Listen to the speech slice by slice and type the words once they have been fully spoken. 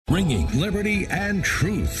Bringing liberty and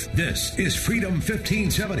truth. This is Freedom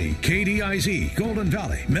 1570, KDIZ, Golden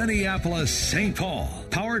Valley, Minneapolis, St. Paul.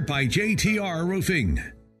 Powered by JTR Roofing.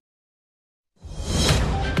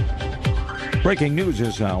 Breaking news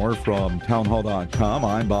this hour from townhall.com.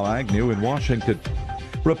 I'm Bob Agnew in Washington.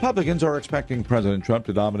 Republicans are expecting President Trump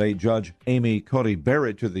to nominate Judge Amy Coney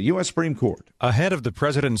Barrett to the U.S. Supreme Court. Ahead of the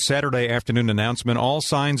president's Saturday afternoon announcement, all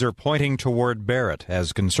signs are pointing toward Barrett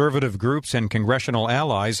as conservative groups and congressional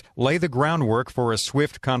allies lay the groundwork for a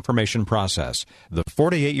swift confirmation process. The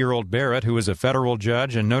 48-year-old Barrett, who is a federal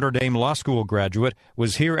judge and Notre Dame Law School graduate,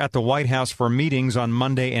 was here at the White House for meetings on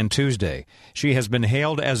Monday and Tuesday. She has been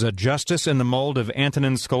hailed as a justice in the mold of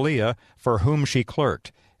Antonin Scalia, for whom she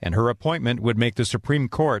clerked, and her appointment would make the Supreme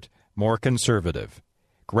Court more conservative.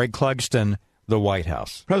 Greg Clugston, the White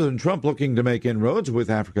House. President Trump looking to make inroads with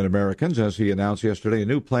African Americans as he announced yesterday a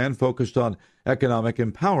new plan focused on economic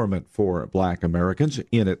empowerment for Black Americans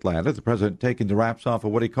in Atlanta. The president taking the wraps off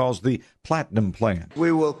of what he calls the Platinum Plan.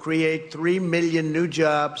 We will create 3 million new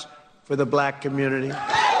jobs for the Black community.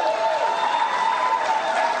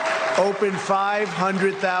 Open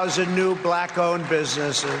 500,000 new Black-owned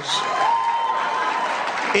businesses.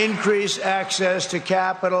 Increase access to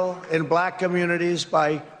capital in Black communities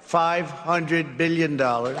by $500 billion.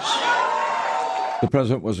 The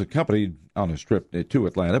president was accompanied on his trip to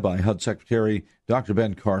Atlanta by HUD Secretary Dr.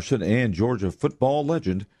 Ben Carson and Georgia football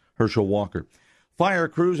legend Herschel Walker. Fire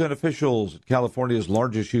crews and officials at California's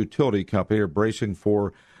largest utility company are bracing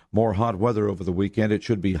for more hot weather over the weekend. It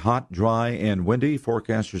should be hot, dry, and windy.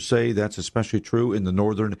 Forecasters say that's especially true in the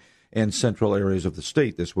northern and central areas of the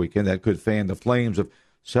state this weekend. That could fan the flames of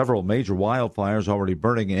several major wildfires already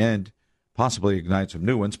burning and possibly ignite some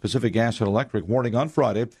new ones. Pacific Gas and Electric warning on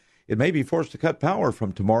Friday it may be forced to cut power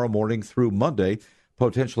from tomorrow morning through Monday,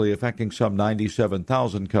 potentially affecting some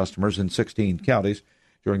 97,000 customers in 16 counties.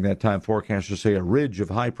 During that time, forecasters say a ridge of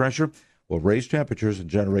high pressure will raise temperatures and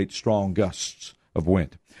generate strong gusts of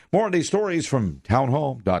wind. More on these stories from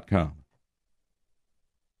townhall.com.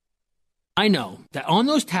 I know that on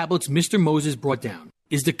those tablets Mr. Moses brought down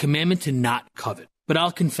is the commandment to not covet. But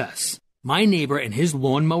I'll confess, my neighbor and his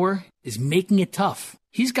lawnmower is making it tough.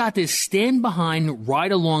 He's got this stand-behind,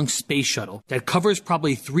 ride-along space shuttle that covers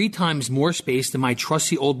probably 3 times more space than my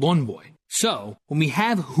trusty old lawn boy. So, when we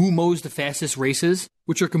have who mows the fastest races,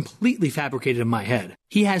 which are completely fabricated in my head,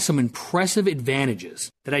 he has some impressive advantages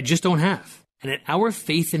that I just don't have. And at our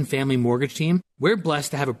Faith and Family Mortgage team, we're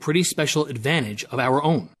blessed to have a pretty special advantage of our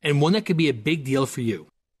own, and one that could be a big deal for you.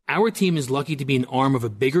 Our team is lucky to be an arm of a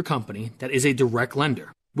bigger company that is a direct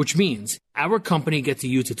lender, which means our company gets to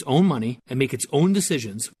use its own money and make its own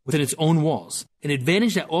decisions within its own walls, an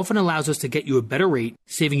advantage that often allows us to get you a better rate,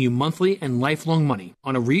 saving you monthly and lifelong money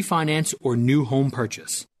on a refinance or new home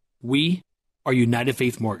purchase. We are United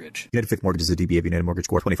Faith Mortgage. United Faith Mortgage is a DBA of United Mortgage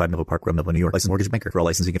Corp. 25 Melville Park Road, Melville, New York. Licensed mortgage banker. For all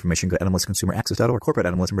licensing information, go to NMLSConsumerAccess.org. Corporate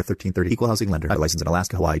NMLS number 1330. Equal housing lender. Licensed in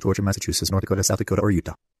Alaska, Hawaii, Georgia, Massachusetts, North Dakota, South Dakota, or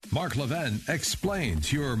Utah. Mark Levin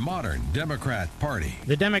explains your modern Democrat Party.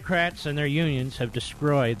 The Democrats and their unions have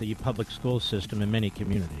destroyed the public school system in many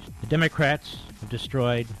communities. The Democrats have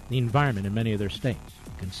destroyed the environment in many of their states.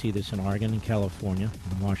 You can see this in Oregon and California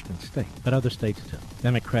and Washington State, but other states too.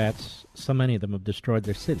 Democrats, so many of them have destroyed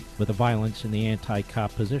their cities with the violence and the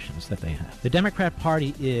anti-cop positions that they have. The Democrat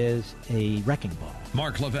Party is a wrecking ball.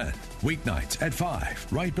 Mark Levin, weeknights at 5,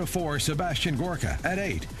 right before Sebastian Gorka at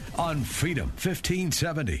 8 on Freedom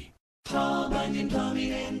 1570. Paul Bunyan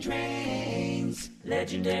Plumbing and Drains.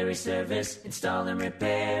 Legendary service, install and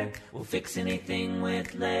repair. We'll fix anything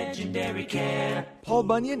with legendary care. Paul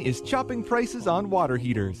Bunyan is chopping prices on water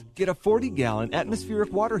heaters. Get a 40-gallon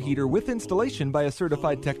atmospheric water heater with installation by a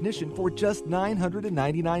certified technician for just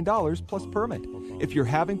 $999 plus permit. If you're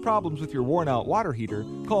having problems with your worn-out water heater,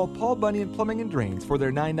 call Paul Bunyan Plumbing and Drains for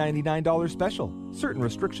their $999 special. Certain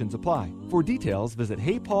restrictions apply. For details, visit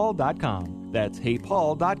heypaul.com. That's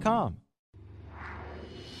heypaul.com.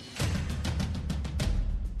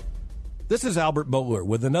 This is Albert Bohler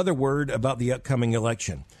with another word about the upcoming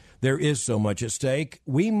election. There is so much at stake.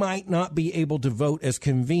 We might not be able to vote as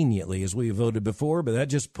conveniently as we have voted before, but that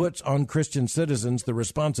just puts on Christian citizens the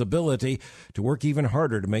responsibility to work even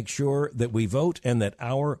harder to make sure that we vote and that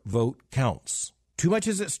our vote counts. Too much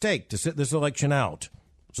is at stake to sit this election out.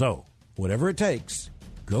 So, whatever it takes,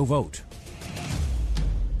 go vote.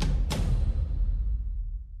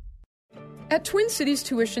 At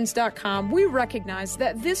TwinCitiesTuitions.com, we recognize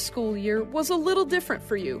that this school year was a little different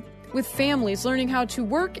for you, with families learning how to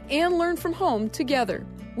work and learn from home together.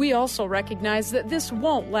 We also recognize that this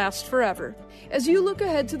won't last forever. As you look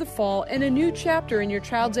ahead to the fall and a new chapter in your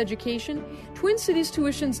child's education,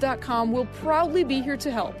 TwinCitiesTuitions.com will proudly be here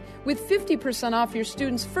to help with 50% off your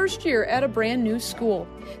students' first year at a brand new school.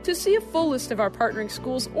 To see a full list of our partnering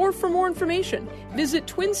schools or for more information, visit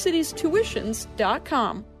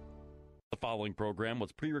TwinCitiesTuitions.com. The following program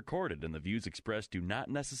was pre-recorded, and the views expressed do not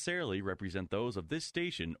necessarily represent those of this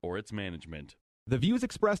station or its management. The views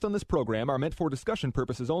expressed on this program are meant for discussion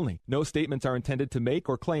purposes only. No statements are intended to make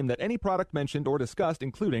or claim that any product mentioned or discussed,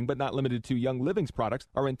 including but not limited to Young Living's products,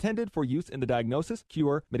 are intended for use in the diagnosis,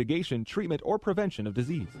 cure, mitigation, treatment, or prevention of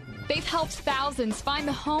disease. They've helped thousands find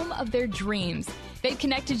the home of their dreams. They've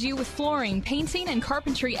connected you with flooring, painting, and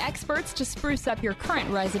carpentry experts to spruce up your current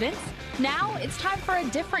residence. Now it's time for a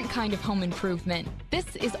different kind of home improvement.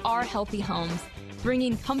 This is Our Healthy Homes,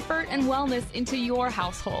 bringing comfort and wellness into your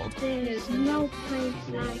household. There is no place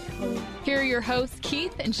like home. Here are your hosts,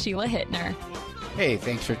 Keith and Sheila Hittner. Hey,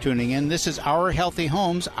 thanks for tuning in. This is Our Healthy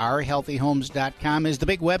Homes. OurHealthyHomes.com is the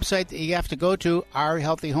big website that you have to go to, Our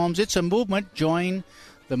Healthy Homes. It's a movement. Join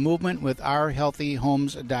the movement with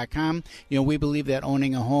OurHealthyHomes.com. You know, we believe that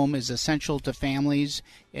owning a home is essential to families,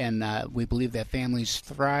 and we believe that families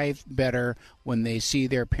thrive better when they see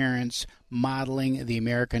their parents modeling the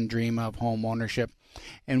American dream of home ownership.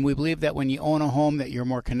 And we believe that when you own a home that you're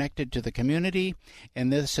more connected to the community,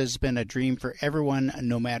 and this has been a dream for everyone,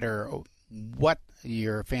 no matter what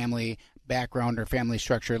your family background or family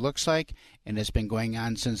structure looks like, and it's been going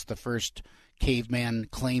on since the first caveman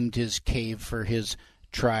claimed his cave for his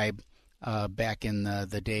tribe back in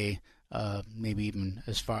the day, maybe even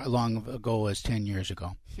as far long ago as 10 years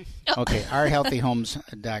ago. Okay,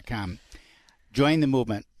 OurHealthyHomes.com. Join the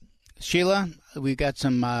movement. Sheila, we've got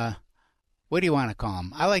some, what do you want to call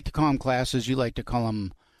them? I like to call them classes. You like to call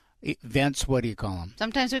them events. What do you call them?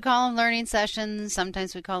 Sometimes we call them learning sessions.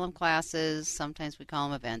 Sometimes we call them classes. Sometimes we call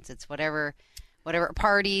them events. It's whatever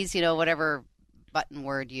parties, whatever button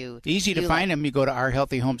word you Easy to find them. You go to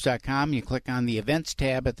OurHealthyHomes.com. You click on the events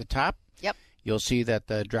tab at the top. Yep. You'll see that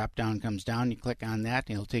the drop down comes down. You click on that,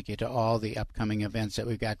 and it'll take you to all the upcoming events that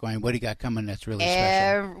we've got going. What do you got coming that's really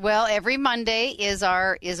special? Well, every Monday is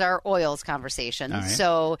our oils conversation. Right.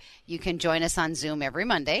 So you can join us on Zoom every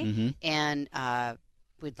Monday, Mm-hmm. and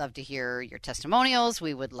we'd love to hear your testimonials.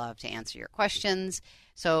 We would love to answer your questions.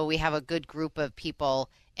 So we have a good group of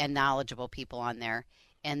people and knowledgeable people on there.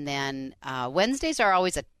 And then Wednesdays are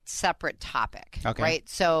always a separate topic, okay. Right?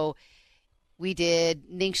 So we did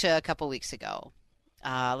Ningxia a couple weeks ago.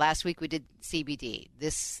 Last week we did CBD.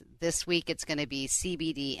 This week it's going to be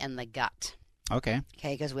CBD and the gut. Okay.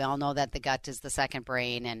 Okay, because we all know that the gut is the second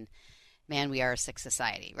brain, and man, we are a sick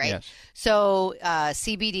society, right? Yes. So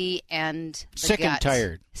CBD and the sick gut. and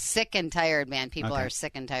tired. Sick and tired, man. People Okay. are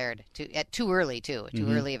sick and tired at too early, too. Too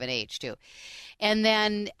Mhm. early of an age, too. And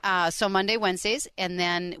then, so Monday, Wednesdays, and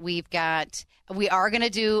then we are going to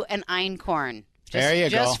do an einkorn. There you go.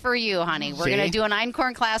 Just for you, honey. We're See? going to do an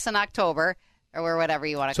einkorn class in October, or whatever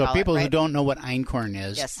you want to So call it. people right? who don't know what einkorn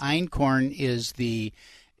is, Yes. einkorn is the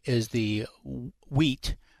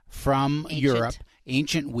wheat from Europe,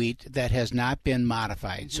 ancient wheat that has not been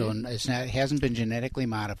modified. So it hasn't been genetically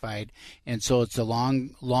modified, and so it's a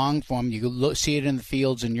long form. You see it in the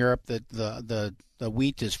fields in Europe. The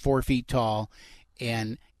wheat is 4 feet tall,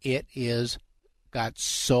 and it is got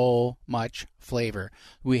so much flavor.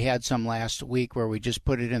 We had some last week where we just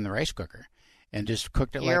put it in the rice cooker and just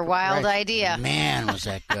cooked it. Your like wild rice. idea. Man, was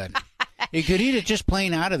that good. You could eat it just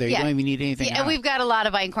plain out of there. You don't even need anything Yeah, else. we've got a lot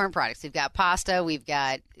of einkorn products. We've got pasta, we've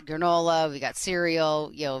got granola, we've got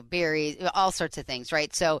cereal, berries, all sorts of things,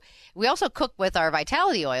 right? So we also cook with our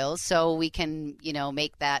vitality oils, so we can,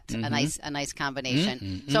 make that a nice combination.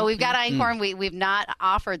 Mm-hmm. So we've got einkorn. We've not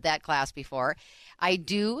offered that class before. I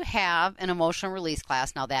do have an emotional release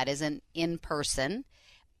class. Now that is an in-person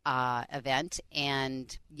event,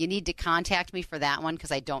 and you need to contact me for that one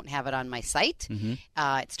because I don't have it on my site. Mm-hmm.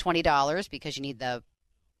 It's $20 because you need the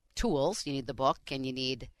tools, you need the book, and you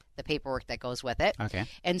need the paperwork that goes with it. Okay.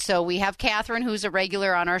 And so we have Catherine, who's a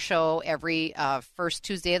regular on our show every first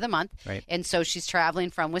Tuesday of the month. Right. And so she's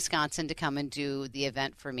traveling from Wisconsin to come and do the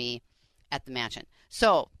event for me at the mansion.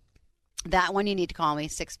 So that one you need to call me,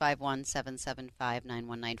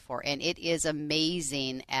 651-775-9194. And it is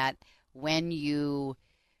amazing at when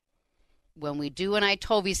we do an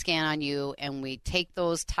iTovi scan on you and we take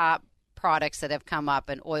those top products that have come up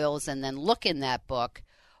and oils and then look in that book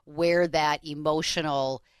where that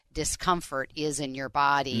emotional discomfort is in your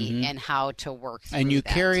body and how to work through And you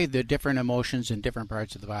that. carry the different emotions in different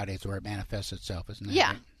parts of the body. It's where it manifests itself, isn't it? Yeah,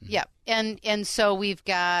 Right? yeah. And so we've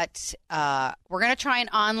got, we're going to try an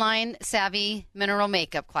online Savvy mineral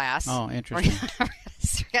makeup class. Oh, interesting. We're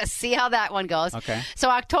going to see how that one goes. Okay. So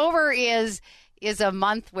October is is a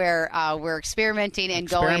month where we're experimenting and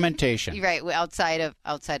Experimentation. going right outside of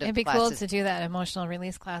It'd be classes. cool to do that emotional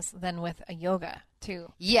release class then with a yoga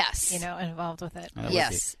too. Yes, involved with it.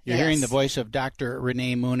 Yes, you're hearing the voice of Dr.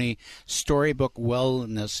 Renee Mooney. Storybook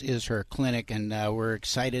Wellness is her clinic, and we're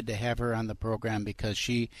excited to have her on the program because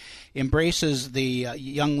she embraces the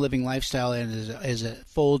young living lifestyle and as it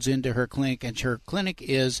folds into her clinic. And her clinic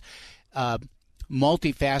is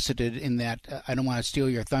multifaceted in that I don't want to steal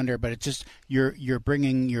your thunder, but it's just you're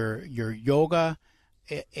bringing your yoga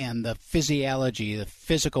and the physiology, the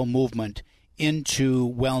physical movement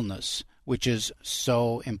into wellness, which is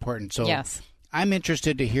so important. So yes. I'm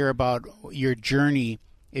interested to hear about your journey.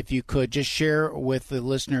 If you could just share with the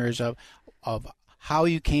listeners of how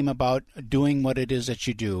you came about doing what it is that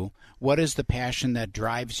you do. What is the passion that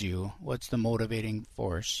drives you? What's the motivating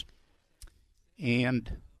force?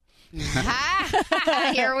 And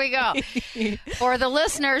here we go. For the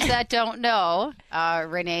listeners that don't know,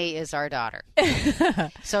 Renee is our daughter.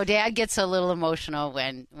 So Dad gets a little emotional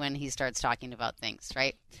when he starts talking about things,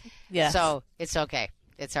 right? Yes. So it's okay.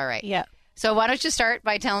 It's all right. Yeah. So why don't you start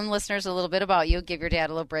by telling listeners a little bit about you? Give your dad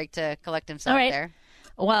a little break to collect himself all right. there.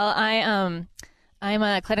 Well, I'm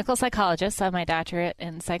a clinical psychologist. I have my doctorate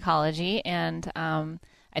in psychology, and I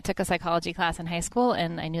took a psychology class in high school,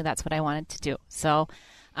 and I knew that's what I wanted to do. So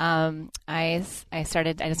I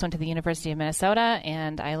just went to the University of Minnesota,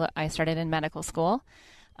 and I started in medical school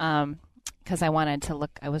because I wanted to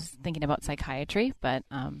look. I was thinking about psychiatry, but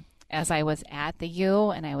as I was at the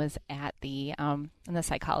U and I was at the in the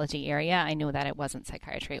psychology area, I knew that it wasn't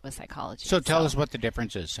psychiatry; it was psychology. So tell us what the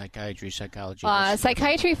difference is: psychiatry, psychology.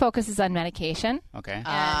 Psychiatry focuses on medication. Okay.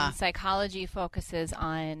 And psychology focuses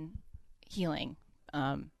on healing.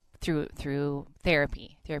 Through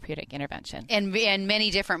therapeutic intervention. And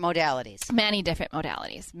many different modalities. Many different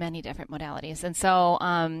modalities. And so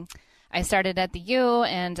I started at the U,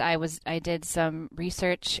 and I did some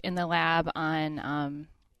research in the lab on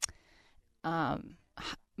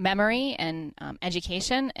memory and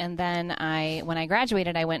education. And then when I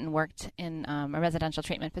graduated, I went and worked in a residential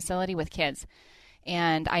treatment facility with kids.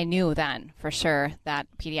 And I knew then for sure that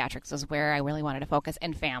pediatrics was where I really wanted to focus,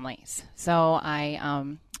 and families. So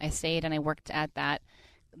I stayed and I worked at that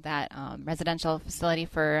residential facility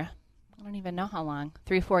for I don't even know how long,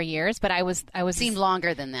 3-4 years. But I was seemed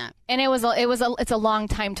longer than that. And it's a long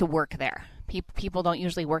time to work there. People don't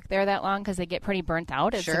usually work there that long because they get pretty burnt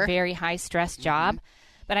out. It's sure. a very high stress job.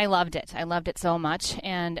 But I loved it. I loved it so much,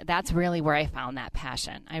 and that's really where I found that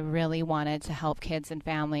passion. I really wanted to help kids and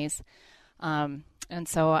families. And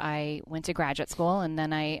so I went to graduate school, and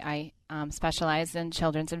then I specialized in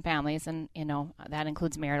children's and families, and that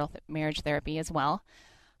includes marriage therapy as well.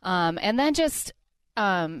 And then just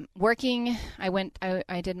working,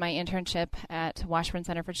 I did my internship at Washburn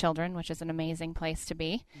Center for Children, which is an amazing place to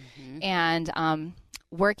be, and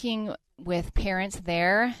working with parents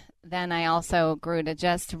there. Then I also grew to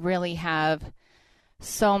just really have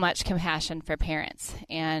so much compassion for parents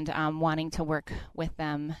and wanting to work with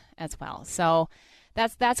them as well. So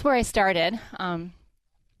that's where I started. And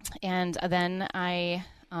then my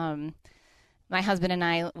husband and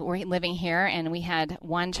I were living here, and we had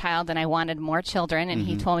one child, and I wanted more children. And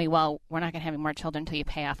he told me, well, we're not going to have any more children until you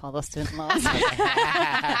pay off all those student loans. Okay,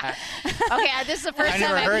 this is the first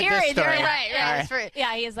time I'm hearing. Right.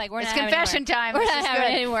 Yeah, he's like, it's confession time. We're not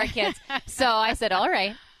having any more kids. So I said, all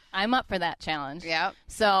right. I'm up for that challenge. Yeah.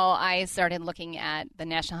 So I started looking at the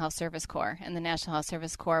National Health Service Corps, and the National Health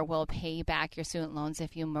Service Corps will pay back your student loans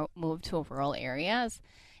if you move to rural areas.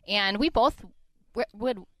 And we both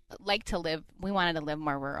would like to live. We wanted to live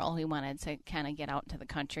more rural. We wanted to kind of get out into the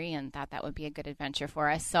country, and thought that would be a good adventure for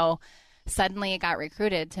us. So suddenly I got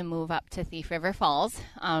recruited to move up to Thief River Falls.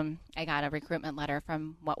 I got a recruitment letter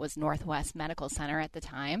from what was Northwest Medical Center at the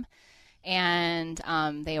time. And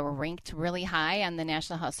they were ranked really high on the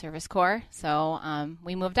National Health Service Corps. So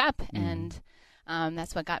we moved up, and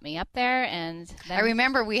that's what got me up there. And then I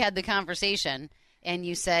remember we had the conversation, and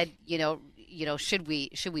you said, should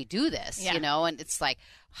we do this? Yeah. And it's like,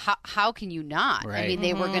 how can you not? Right. I mean,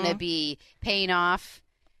 they were going to be paying off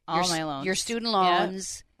all my loans, your student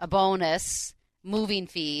loans, a bonus, moving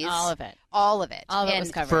fees, all of it. All of it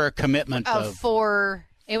was covered for a commitment of 4.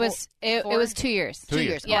 It was 2 years. 2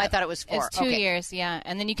 years. Yeah. Oh, I thought it was 4. It's 2 years, yeah.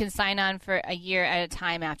 And then you can sign on for a year at a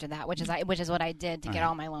time after that, which is what I did to get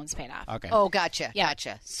all my loans paid off. Okay. Oh, gotcha.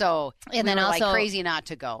 So and then were also like crazy not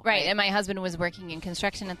to go. Right. And my husband was working in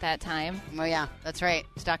construction at that time. Oh yeah, that's right.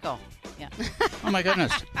 Stucco. Yeah. Oh my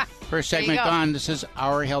goodness. First segment gone. This is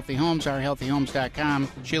Our Healthy Homes, ourhealthyhomes.com.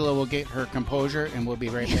 Sheila will get her composure, and we'll be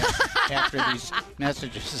right back after these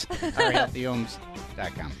messages.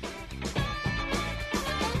 ourhealthyhomes.com.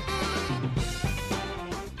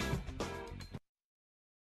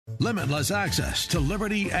 Limitless access to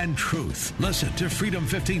liberty and truth. Listen to Freedom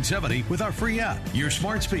 1570 with our free app, your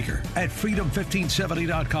smart speaker, at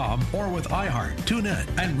freedom1570.com or with iHeart, TuneIn,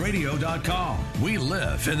 and radio.com. We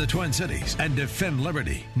live in the Twin Cities and defend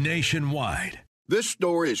liberty nationwide. This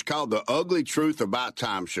story is called The Ugly Truth About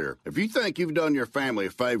Timeshare. If you think you've done your family a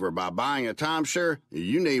favor by buying a timeshare,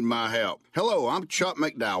 you need my help. Hello, I'm Chuck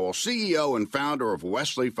McDowell, CEO and founder of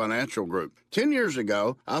Wesley Financial Group. 10 years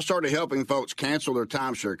ago, I started helping folks cancel their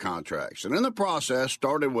timeshare contracts, and in the process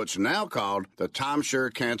started what's now called the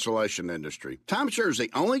timeshare cancellation industry. Timeshare is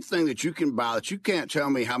the only thing that you can buy that you can't tell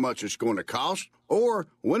me how much it's going to cost or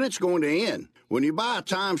when it's going to end. When you buy a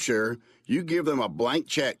timeshare, you give them a blank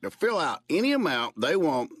check to fill out any amount they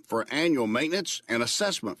want for annual maintenance and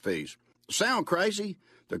assessment fees. Sound crazy?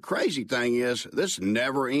 The crazy thing is, this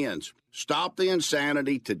never ends. Stop the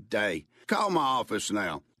insanity today. Call my office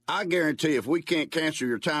now. I guarantee if we can't cancel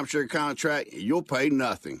your timeshare contract, you'll pay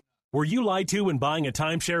nothing. Were you lied to when buying a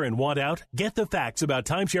timeshare and want out? Get the facts about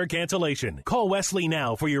timeshare cancellation. Call Wesley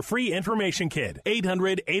now for your free information kit.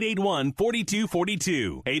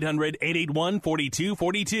 800-881-4242.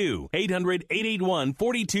 800-881-4242.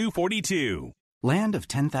 800-881-4242. Land of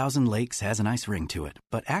 10,000 Lakes has a nice ring to it,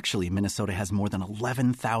 but actually Minnesota has more than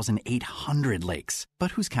 11,800 lakes.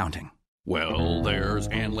 But who's counting? Well, there's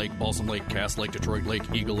Ann Lake, Balsam Lake, Cass Lake, Detroit Lake,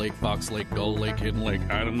 Eagle Lake, Fox Lake, Gull Lake, Hidden Lake,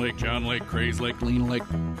 Adam Lake, John Lake, Craze Lake, Lean Lake.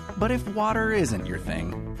 But if water isn't your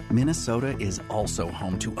thing, Minnesota is also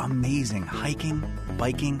home to amazing hiking,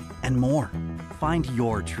 biking, and more. Find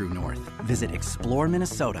your true north. Visit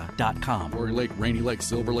exploreminnesota.com. Rory Lake, Rainy Lake,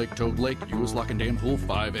 Silver Lake, Toad Lake, U.S. Lock and Dam Pool,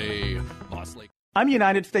 5A, Boss Lake. I'm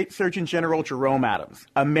United States Surgeon General Jerome Adams,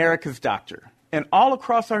 America's doctor. And all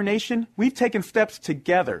across our nation, we've taken steps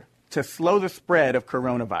together to slow the spread of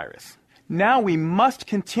coronavirus. Now we must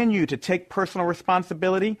continue to take personal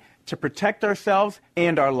responsibility to protect ourselves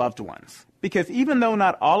and our loved ones. Because even though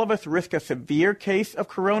not all of us risk a severe case of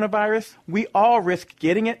coronavirus, we all risk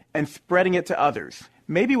getting it and spreading it to others,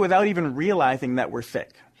 maybe without even realizing that we're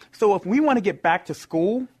sick. So if we want to get back to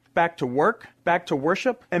school, back to work, back to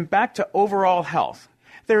worship, and back to overall health,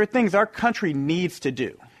 there are things our country needs to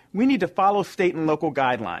do. We need to follow state and local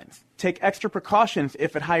guidelines, take extra precautions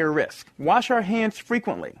if at higher risk, wash our hands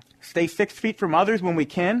frequently, stay 6 feet from others when we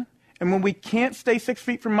can, and when we can't stay 6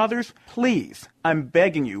 feet from others, please, I'm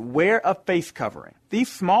begging you, wear a face covering.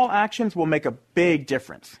 These small actions will make a big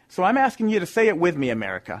difference. So I'm asking you to say it with me,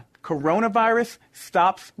 America. Coronavirus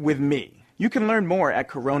stops with me. You can learn more at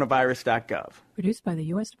coronavirus.gov. Produced by the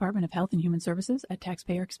U.S. Department of Health and Human Services at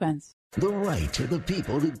taxpayer expense. The right of the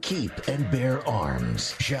people to keep and bear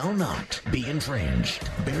arms shall not be infringed.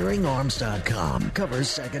 BearingArms.com covers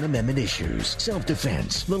Second Amendment issues,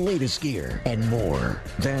 self-defense, the latest gear, and more.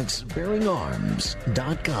 That's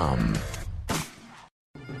BearingArms.com.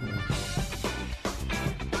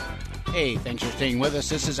 Hey, thanks for staying with us.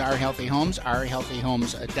 This is Our Healthy Homes,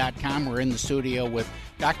 OurHealthyHomes.com. We're in the studio with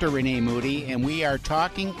Dr. Renee Moody, and we are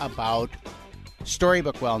talking about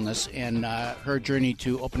Storybook Wellness and her journey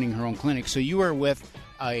to opening her own clinic. So you were with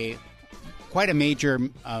quite a major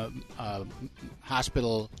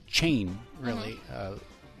hospital chain, really,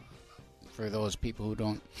 for those people who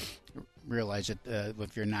don't realize it.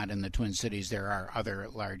 If you're not in the Twin Cities, there are other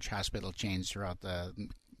large hospital chains throughout the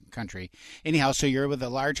country. Anyhow, so you're with a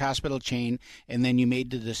large hospital chain, and then you made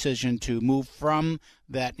the decision to move from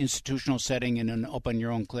that institutional setting and then open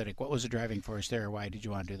your own clinic. What was the driving force there? Why did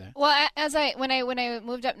you want to do that? Well, when I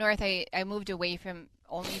moved up north, I moved away from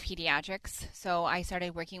only pediatrics, so I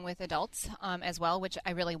started working with adults as well, which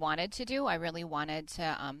I really wanted to do. I really wanted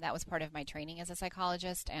to. That was part of my training as a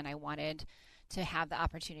psychologist, and I wanted to have the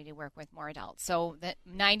opportunity to work with more adults. So that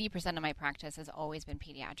 90% of my practice has always been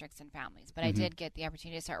pediatrics and families, but I did get the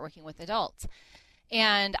opportunity to start working with adults.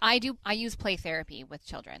 And I use play therapy with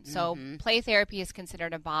children. So play therapy is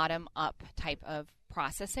considered a bottom-up type of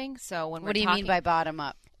processing. So when what do you mean by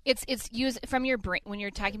bottom-up? It's used from your brain. When you're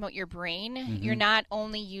talking about your brain, you're not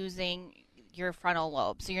only using your frontal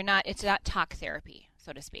lobe. So it's not talk therapy,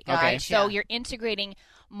 so to speak. Okay. So you're integrating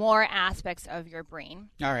more aspects of your brain.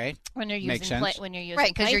 All right. When you're Makes using sense.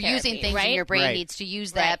 right, because you're using things and your brain right? needs to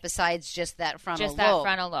use that besides just that frontal lobe. Just that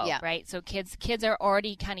frontal lobe, yeah. right? So kids are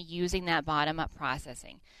already kind of using that bottom up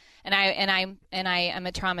processing. And I am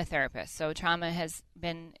a trauma therapist. So trauma has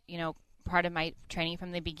been, part of my training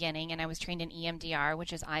from the beginning, and I was trained in EMDR,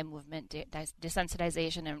 which is eye movement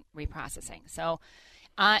desensitization and reprocessing. So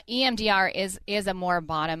EMDR is a more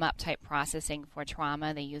bottom-up type processing for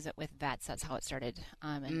trauma. They use it with vets. That's how it started.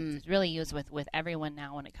 And it's really used with everyone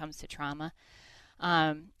now when it comes to trauma.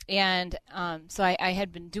 So I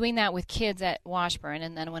had been doing that with kids at Washburn,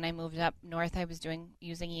 and then when I moved up north, I was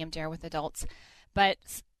using EMDR with adults. But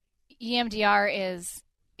EMDR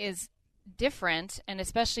is different, and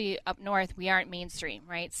especially up north, we aren't mainstream,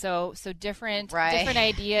 right? So different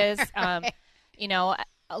ideas. You know,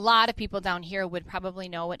 a lot of people down here would probably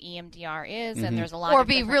know what EMDR is, and there's a lot or of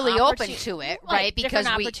be really open to it, right? Because Because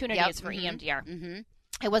opportunities for EMDR.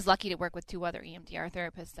 I was lucky to work with 2 other EMDR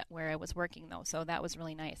therapists where I was working, though, so that was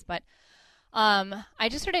really nice. But I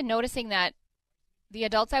just started noticing that the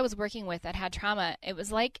adults I was working with that had trauma, it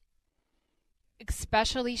was like,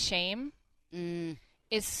 especially shame,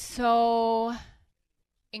 is so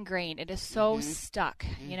ingrained. It is so stuck,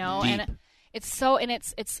 you know, Deep. and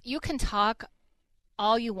it's you can talk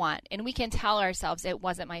all you want, and we can tell ourselves it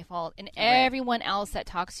wasn't my fault, and everyone else that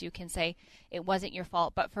talks to you can say it wasn't your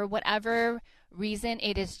fault, but for whatever reason,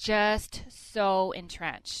 it is just so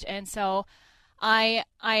entrenched. And so I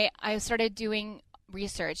started doing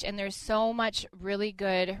research, and there's so much really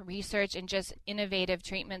good research and just innovative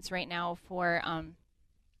treatments right now for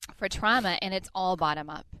trauma, and it's all bottom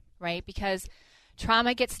up, right? Because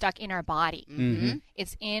trauma gets stuck in our body.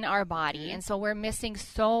 It's in our body. And so we're missing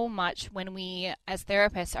so much when we, as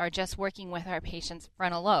therapists, are just working with our patients'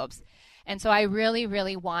 frontal lobes. And so I really,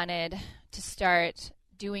 really wanted to start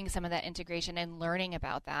doing some of that integration and learning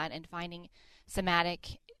about that and finding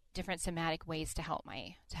different somatic ways to help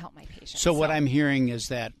my patients. So what I'm hearing is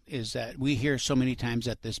that we hear so many times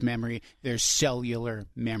that this memory, there's cellular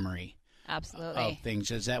memory. Absolutely. Of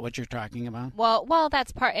things. Is that what you're talking about? Well,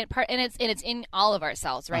 that's part, and it's in all of our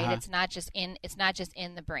cells, right? It's not just in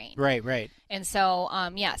the brain. Right. And so,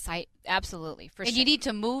 yes, I absolutely for and sure. you need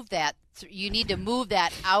to move that. You need to move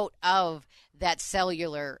that out of that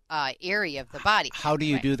cellular area of the body. How do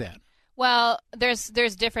you do that? Well, there's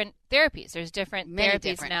different therapies. There's different Many therapies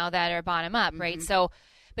different. now that are bottom up, right? So,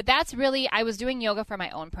 but that's really, I was doing yoga for my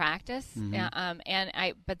own practice,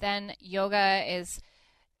 but then yoga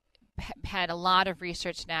had a lot of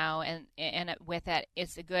research now, and with it,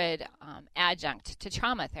 it's a good adjunct to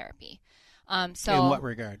trauma therapy. So in what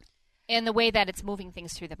regard? In the way that it's moving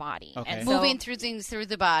things through the body. Okay. And Moving through things through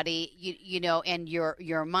the body, you know, and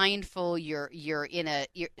you're mindful. You're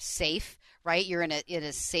safe, right? You're in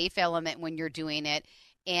a safe element when you're doing it,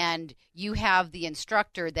 and you have the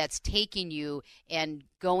instructor that's taking you and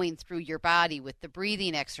going through your body with the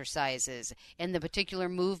breathing exercises and the particular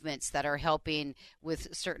movements that are helping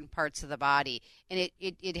with certain parts of the body, and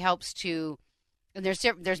it helps to. And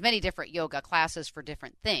there's many different yoga classes for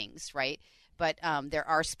different things, right? But there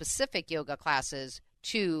are specific yoga classes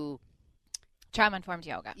to trauma-informed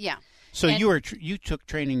yoga. Yeah. So you took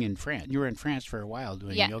training in France. You were in France for a while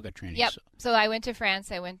doing yoga training. Yep. So I went to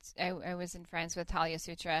France. I was in France with Talia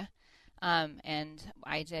Sutra, and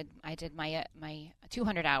I did my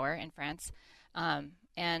 200-hour in France, and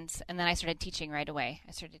then I started teaching right away.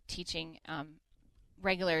 I started teaching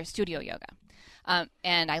regular studio yoga.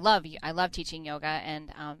 And I love teaching yoga,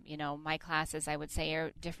 and you know, my classes, I would say,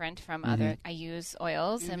 are different from other. I use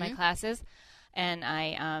oils in my classes, and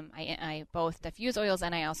I both diffuse oils,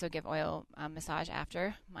 and I also give oil massage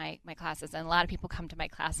after my classes. And a lot of people come to my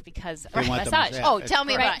class because of massage. Oh, tell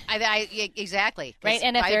me about it. Exactly. Right,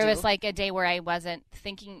 and if there was like a day where I wasn't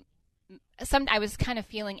thinking. I was kind of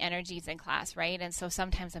feeling energies in class, right? And so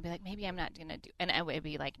sometimes I'd be like, maybe I'm not going to do, and I would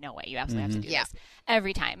be like, no way, you absolutely have to do this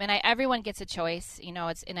every time. And everyone gets a choice, you know.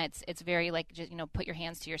 It's very like, just, you know, put your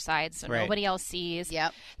hands to your sides so nobody else sees,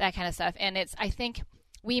 that kind of stuff. And I think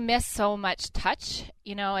we miss so much touch,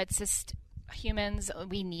 you know. It's just humans,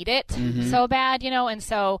 we need it so bad, you know. And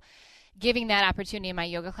so giving that opportunity in my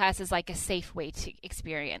yoga class is like a safe way to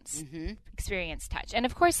experience touch. And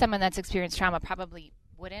of course, someone that's experienced trauma probably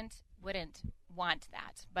wouldn't want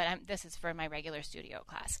that, but this is for my regular studio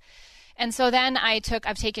class. And so then I've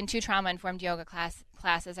taken 2 trauma-informed yoga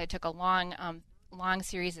classes. I took a long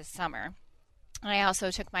series this summer, and I also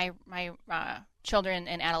took my children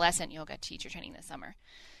and adolescent yoga teacher training this summer,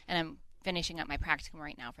 and I'm finishing up my practicum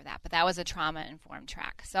right now for that. But that was a trauma-informed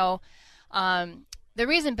track. So the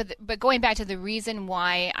reason, but going back to the reason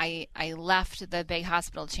why I left the big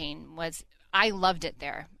hospital chain was I loved it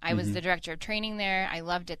there. I was the director of training there. I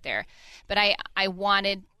loved it there. But I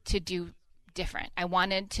wanted to do different. I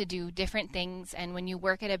wanted to do different things. And when you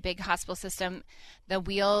work at a big hospital system, the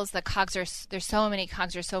wheels, the cogs there's so many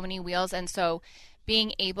cogs, there's so many wheels. And so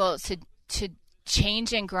being able to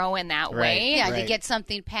change and grow in that way. Yeah, to get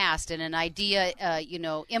something passed and an idea,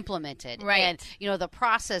 implemented. Right. And, the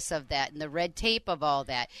process of that and the red tape of all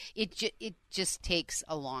that, it just takes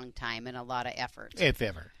a long time and a lot of effort. If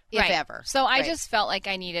ever. if ever. So I just felt like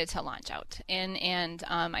I needed to launch out, and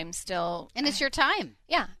I'm still. And it's your time.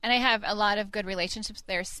 Yeah, and I have a lot of good relationships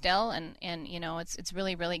there still, and it's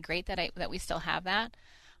really, really great that we still have that.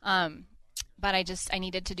 But I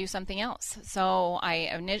needed to do something else. So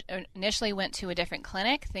I initially went to a different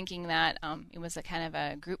clinic, thinking that it was a kind of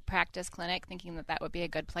a group practice clinic, thinking that would be a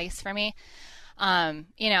good place for me.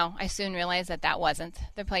 I soon realized that wasn't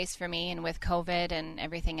the place for me, and with COVID and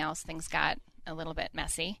everything else, things got a little bit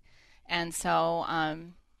messy. And so,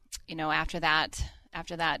 after that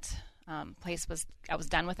place I was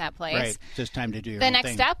done with that place. Right, just time to do your The own next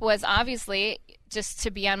thing. step was obviously just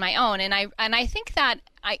to be on my own, and I think that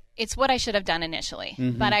it's what I should have done initially,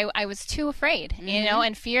 but I was too afraid,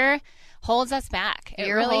 and fear holds us back. It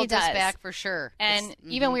Fear really holds does. us back for sure. And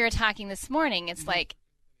even we were talking this morning, it's like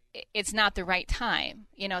it's not the right time.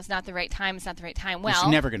 It's not the right time. It's not the right time. Well,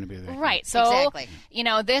 it's never going to be there. Right. So exactly.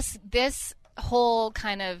 This whole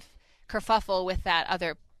kind of kerfuffle with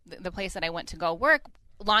the place that I went to go work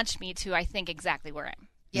launched me to, I think, exactly where I'm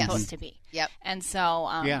supposed to be. Yep. And so,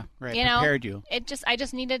 prepared you. I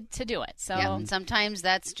just needed to do it. So and sometimes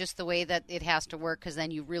that's just the way that it has to work, because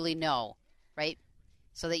then you really know, right?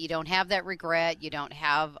 So that you don't have that regret. You don't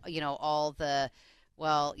have, all the,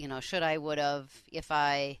 should I, would have, if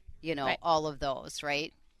I, Right. all of those,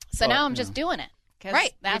 right? So now I'm just doing it.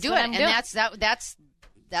 Right. That's you do what it. I'm and doing.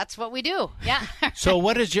 that's what we do. Yeah. So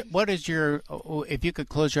what is your if you could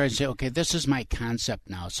close your eyes and say, okay, this is my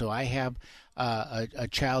concept now. So I have a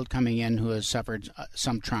child coming in who has suffered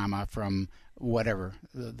some trauma from whatever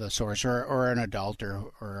the source, or an adult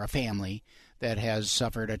or a family that has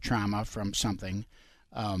suffered a trauma from something.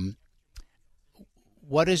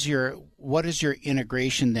 What is your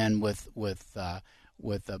integration then with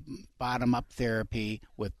bottom-up therapy,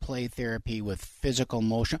 with play therapy, with physical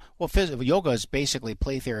motion? Well, yoga is basically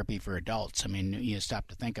play therapy for adults. I mean, you stop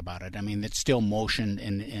to think about it. I mean, it's still motion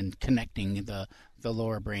and connecting the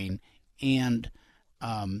lower brain and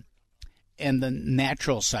the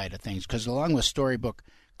natural side of things. Because along with Storybook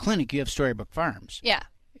Clinic, you have Storybook Farms. Yeah.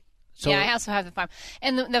 So, yeah, I also have the farm.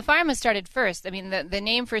 And the farm was started first. I mean, the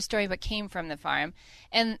name for Storybook came from the farm.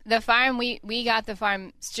 And the farm, we got the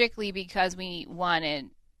farm strictly because we wanted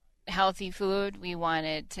healthy food. We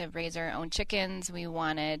wanted to raise our own chickens. We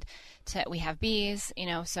have bees,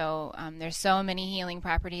 so there's so many healing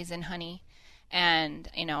properties in honey. And,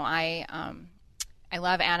 I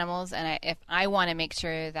love animals. And if I want to make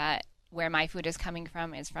sure that where my food is coming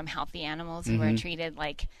from is from healthy animals who are treated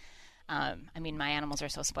like, my animals are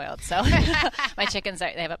so spoiled. So my chickens,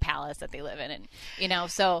 they have a palace that they live in,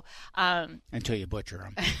 and so until you butcher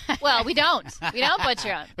them. Well, we don't butcher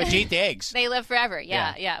them. But you eat the eggs. They live forever.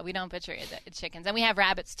 Yeah. We don't butcher the chickens, and we have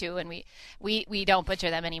rabbits too, and we don't butcher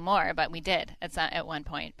them anymore, but we did at one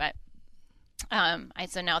point. But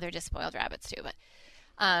so now they're just spoiled rabbits too. But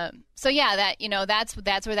so yeah, that's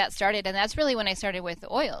where that started, and that's really when I started with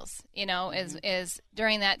the oils. Is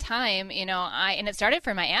during that time, and it started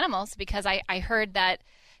for my animals because I heard that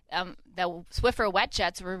the Swiffer wet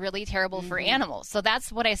jets were really terrible for animals. So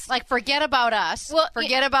that's what I like. Forget about us. Well,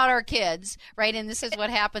 forget about our kids, right? And this is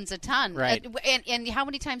what happens a ton, right? And how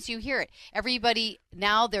many times do you hear it? Everybody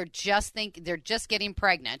now they're just getting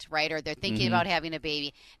pregnant, right? Or they're thinking about having a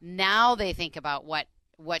baby. Now they think about what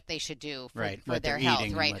they should do for their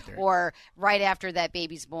health, right? Or right after that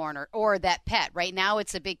baby's born, or that pet. Right now,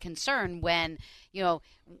 it's a big concern when,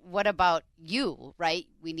 what about you, right?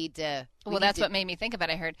 We need to... That's what made me think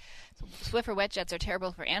about it. I heard Swiffer wet jets are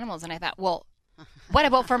terrible for animals, and I thought, well, what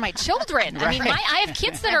about for my children? Right. I mean, I have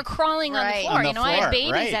kids that are crawling on the floor. On the floor. I had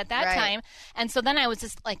babies at that Right. time. And so then I was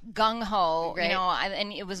just like gung-ho, Right.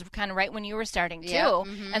 and it was kind of right when you were starting too. Yeah.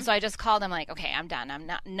 Mm-hmm. And so I just called them like, okay, I'm done. I'm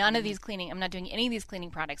not of these I'm not doing any of these cleaning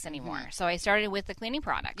products anymore. So I started with the cleaning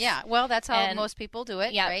products. Yeah, well, that's how And- most people do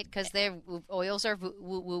it, Yeah. right? Because their oils are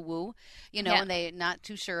woo-woo-woo, Yeah. and they're not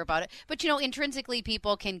too sure about it. But, intrinsically,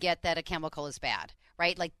 people can get that a chemical is bad,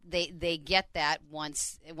 right? Like, they get that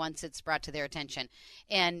once it's brought to their attention.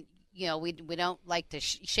 And, we don't like to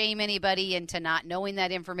shame anybody into not knowing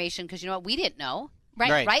that information because, we didn't know.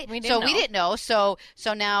 Right. We didn't know. So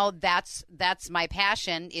now that's my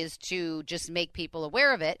passion, is to just make people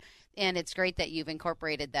aware of it. And it's great that you've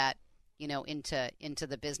incorporated that, into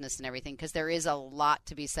the business and everything, because there is a lot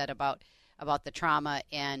to be said about the trauma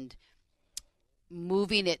and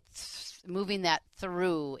moving that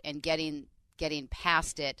through and getting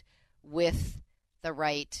past it with the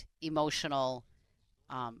right emotional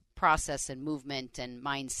process and movement and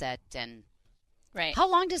mindset and Right.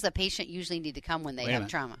 How long does a patient usually need to come when they have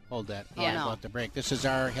trauma? Hold that. Yeah. About the break. This is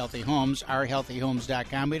Our Healthy Homes,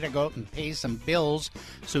 ourhealthyhomes.com. We got to go out and pay some bills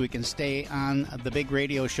so we can stay on the big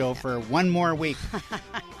radio show for one more week.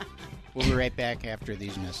 We'll be right back after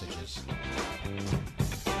these messages.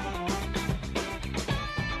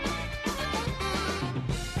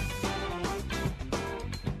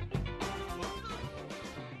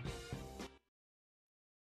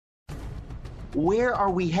 Where are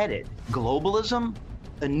we headed? Globalism?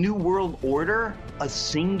 A new world order? A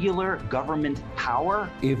singular government power?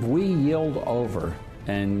 If we yield over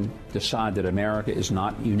and decide that America is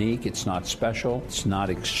not unique, it's not special, it's not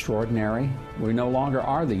extraordinary, we no longer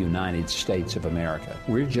are the United States of America.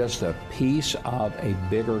 We're just a piece of a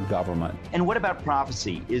bigger government. And what about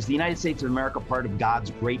prophecy? Is the United States of America part of God's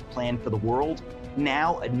great plan for the world?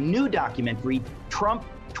 Now, a new documentary, Trump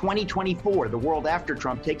 2024, The World After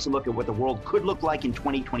Trump, takes a look at what the world could look like in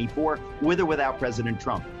 2024 with or without President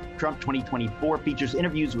Trump. Trump 2024 features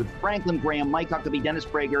interviews with Franklin Graham, Mike Huckabee, Dennis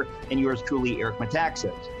Prager, and yours truly, Eric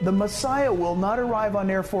Metaxas. The Messiah will not arrive on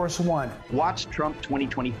Air Force One. Watch Trump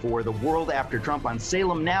 2024, The World After Trump on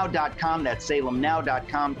salemnow.com. That's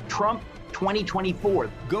salemnow.com. Trump 2024.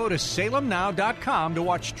 Go to salemnow.com to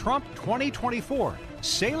watch Trump 2024.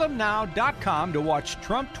 salemnow.com to watch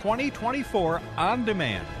Trump 2024 on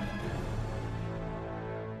demand.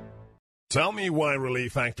 Tell me why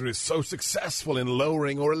Relief Factor is so successful in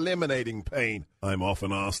lowering or eliminating pain. I'm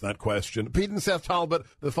often asked that question. Pete and Seth Talbot,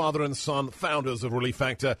 the father and son founders of Relief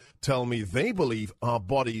Factor, tell me they believe our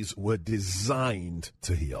bodies were designed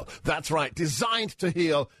to heal. That's right, designed to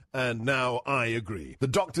heal, and now I agree. The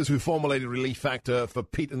doctors who formulated Relief Factor for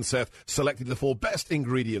Pete and Seth selected the 4 best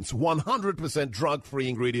ingredients, 100% drug-free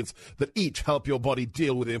ingredients that each help your body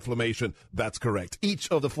deal with inflammation. That's correct. Each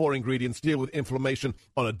of the 4 ingredients deal with inflammation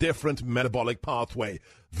on a different metabolic pathway.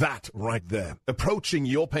 That right there, approaching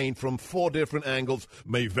your pain from 4 different angles,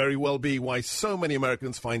 may very well be why so many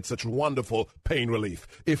Americans find such wonderful pain relief.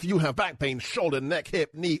 If you have back pain, shoulder, neck,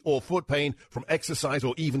 hip, knee, or foot pain from exercise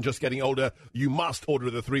or even just getting older, you must order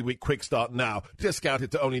the 3-week Quick Start now. Discount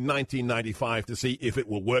it to only $19.95 to see if it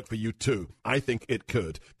will work for you too. I think it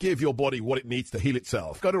could. Give your body what it needs to heal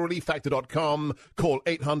itself. Go to ReliefFactor.com, call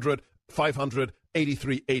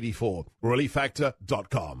 800-500-8384,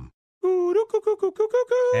 ReliefFactor.com.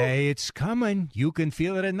 Hey, it's coming. You can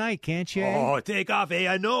feel it at night, can't you? Oh, take off,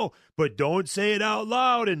 I know. But don't say it out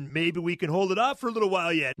loud, and maybe we can hold it off for a little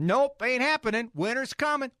while yet. Nope, ain't happening. Winter's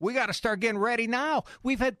coming. We got to start getting ready now.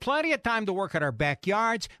 We've had plenty of time to work at our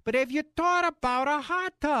backyards, but have you thought about a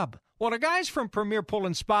hot tub? Well, the guys from Premier Pool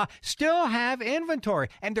and Spa still have inventory,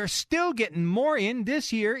 and they're still getting more in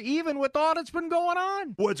this year, even with all that's been going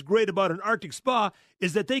on. What's great about an Arctic Spa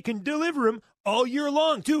is that they can deliver them all year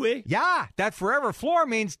long, too, eh? Yeah, that forever floor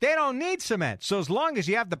means they don't need cement. So as long as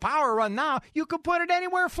you have the power run now, you can put it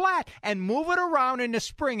anywhere flat and move it around in the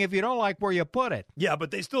spring if you don't like where you put it. Yeah,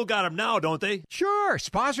 but they still got them now, don't they? Sure,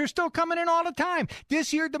 spas are still coming in all the time.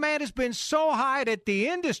 This year, demand has been so high that the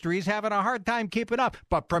industry's having a hard time keeping up.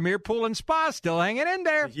 But Premier Pool and Spa is still hanging in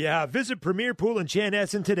there. Yeah, visit Premier Pool in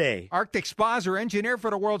Chanhassen today. Arctic spas are engineered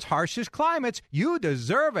for the world's harshest climates. You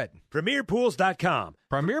deserve it. PremierPools.com.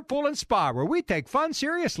 Premier Pool and Spa, where we take fun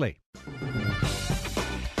seriously.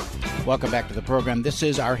 Welcome back to the program. This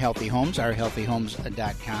is Our Healthy Homes,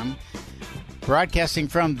 ourhealthyhomes.com. Broadcasting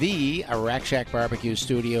from the Rack Shack Barbecue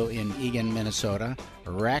Studio in Eagan, Minnesota.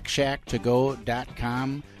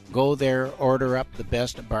 RackShackToGo.com. Go there, order up the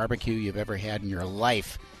best barbecue you've ever had in your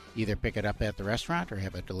life. Either pick it up at the restaurant or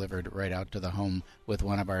have it delivered right out to the home with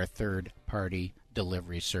one of our third-party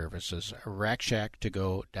delivery services.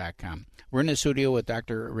 RackShackToGo.com. We're in the studio with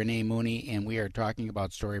Dr. Renee Mooney, and we are talking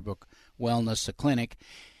about Storybook Wellness Clinic.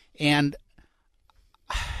 And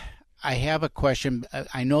I have a question.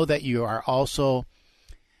 I know that you are also,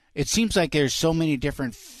 it seems like there's so many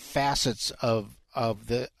different facets of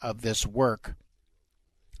this work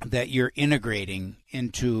that you're integrating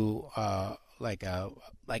into like a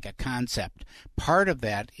concept. Part of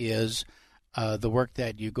that is the work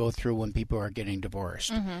that you go through when people are getting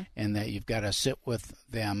divorced, and that you've got to sit with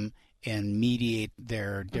them and mediate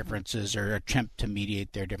their differences or attempt to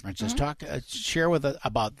mediate their differences. Share with us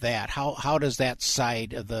about that. How does that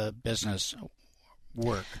side of the business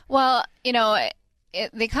work? Well,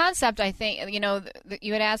 the concept, I think,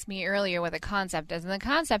 you had asked me earlier what the concept is, and the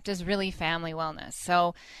concept is really family wellness.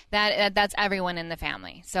 So that's everyone in the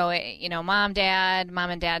family. So, mom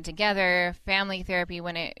and dad together, family therapy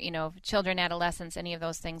when children, adolescents, any of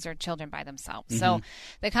those things are children by themselves. So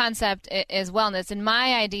the concept is wellness. And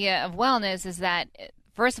my idea of wellness is that,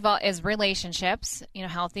 first of all, is relationships,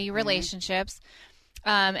 healthy relationships.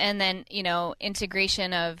 And then,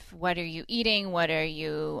 integration of what are you eating, what are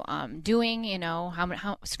you doing,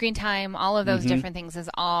 how screen time, all of those different things is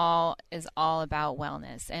all about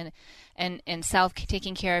wellness and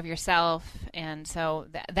taking care of yourself. And so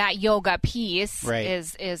that yoga piece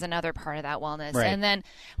is another part of that wellness. Right. And then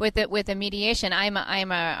with the mediation,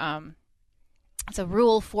 it's a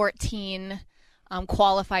Rule 14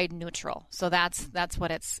 qualified neutral. So that's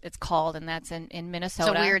what it's called, and that's in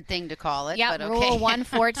Minnesota. It's a weird thing to call it. Yeah, but okay. Rule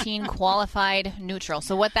 114 qualified neutral.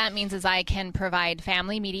 So what that means is I can provide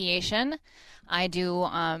family mediation.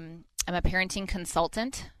 I'm a parenting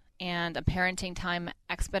consultant and a parenting time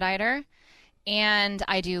expediter, and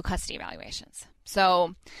I do custody evaluations.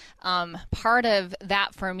 So part of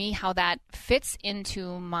that for me, how that fits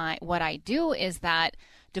into what I do is that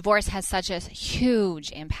divorce has such a huge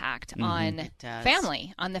impact on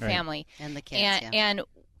family, on the family. And the kids, and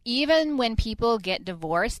even when people get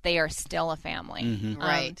divorced, they are still a family.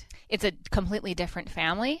 Right. It's a completely different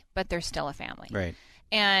family, but they're still a family. Right.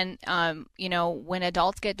 And, when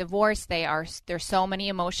adults get divorced, there's so many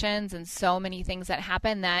emotions and so many things that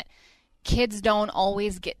happen that kids don't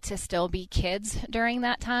always get to still be kids during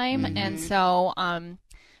that time. And so,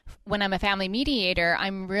 when I'm a family mediator,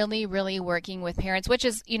 I'm really, really working with parents, which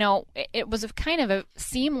is, it was kind of a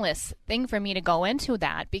seamless thing for me to go into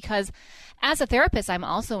that, because as a therapist, I'm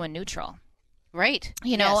also a neutral. Right.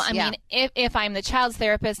 Mean, if I'm the child's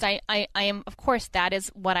therapist, I am, of course, that is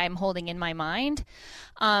what I'm holding in my mind.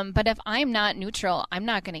 But if I'm not neutral,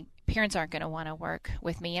 parents aren't going to want to work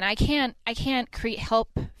with me. And I can't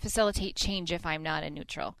help facilitate change if I'm not a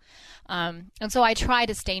neutral. And so I try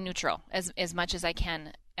to stay neutral as much as I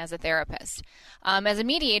can as a therapist. As a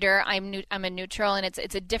mediator, I'm a neutral, and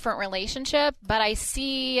it's a different relationship, but I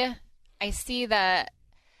see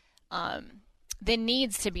the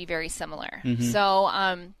needs to be very similar.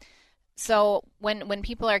 So when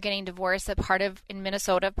people are getting divorced, in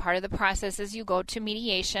Minnesota, part of the process is you go to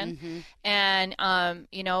mediation, and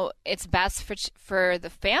it's best for the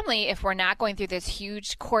family if we're not going through this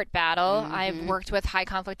huge court battle. I've worked with high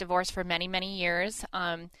conflict divorce for many, many years.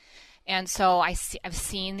 And so I've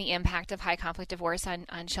seen the impact of high conflict divorce on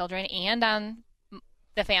children and on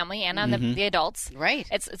the family and on the adults. Right.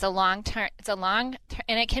 It's a long term.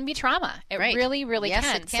 And it can be trauma. It really, really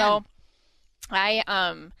can. It can. So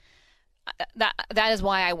that is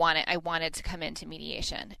why I wanted to come into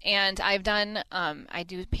mediation. And I've done, I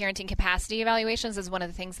do parenting capacity evaluations is one of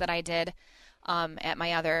the things that I did at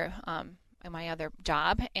my other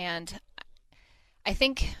job. And I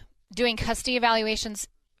think doing custody evaluations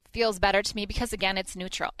feels better to me because, again, it's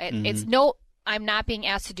neutral. I'm not being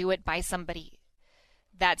asked to do it by somebody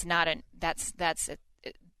has some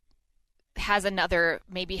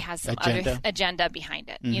other agenda behind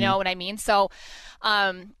it. You know what I mean? So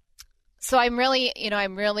I'm really,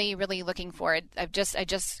 really looking forward. I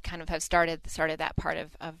just kind of have started that part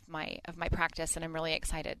of my practice, and I'm really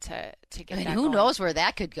excited to get that who going. knows where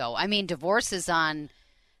that could go? I mean, divorce is on.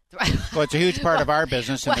 Well, it's a huge part of our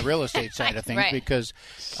business in the real estate side of things, because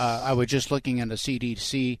I was just looking at the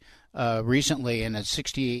CDC recently, and it's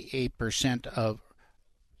 68% of.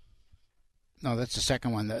 No, that's the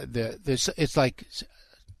second one. It's like,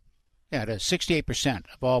 it is 68%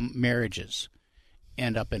 of all marriages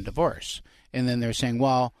end up in divorce, and then they're saying,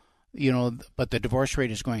 well, but the divorce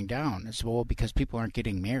rate is going down. It's because people aren't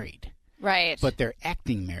getting married, right? But they're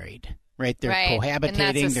acting married. Right, they're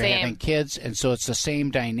cohabitating, they're having kids, and so it's the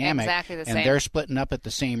same dynamic, exactly the same. And they're splitting up at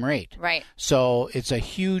the same rate. Right. So it's a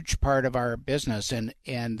huge part of our business, and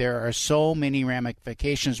there are so many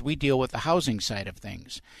ramifications. We deal with the housing side of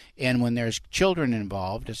things, and when there's children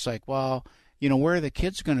involved, it's like, well, where are the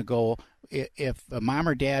kids going to go if mom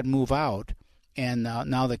or dad move out? And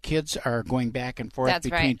now the kids are going back and forth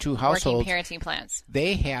between two households. Working parenting plans.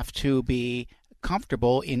 They have to be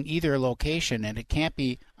comfortable in either location, and it can't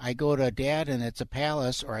be I go to dad and it's a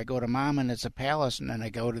palace, or I go to mom and it's a palace, and then I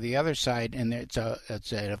go to the other side and it's an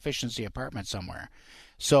efficiency apartment somewhere.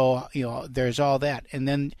 So there's all that, and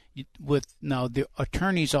then the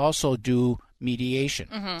attorneys also do mediation,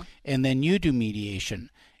 and then you do mediation,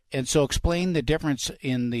 and so explain the difference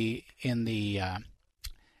in the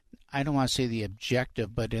I don't want to say the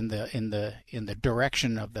objective, but in the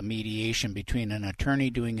direction of the mediation between an attorney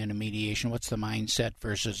doing a mediation. What's the mindset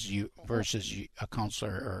versus a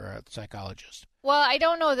counselor or a psychologist? Well, I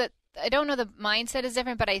don't know the mindset is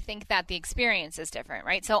different, but I think that the experience is different,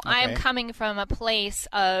 right? So I'm coming from a place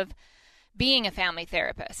of being a family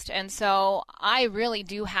therapist, and so I really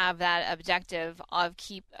do have that objective of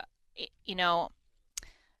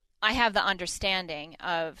I have the understanding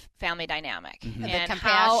of family dynamic and and the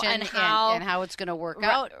compassion and how it's going to work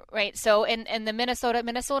out. Right. So in the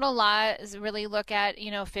Minnesota laws really look at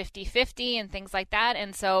 50-50 and things like that.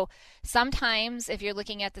 And so sometimes if you're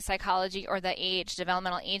looking at the psychology or the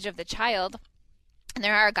developmental age of the child, and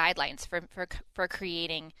there are guidelines for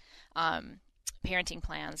creating parenting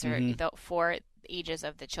plans or for ages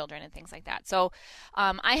of the children and things like that. So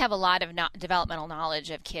I have a lot of developmental knowledge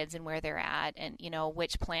of kids and where they're at, and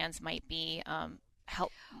which plans might be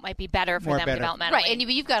better for them developmentally. Right, and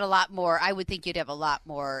you've got a lot more. I would think you'd have a lot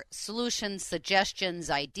more solutions, suggestions,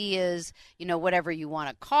 ideas, whatever you want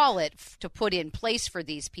to call it, to put in place for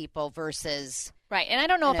these people versus right. And I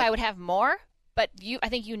don't know if I would have more. But I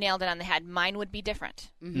think you nailed it on the head. Mine would be different,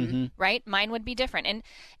 right? Mine would be different. And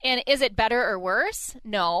is it better or worse?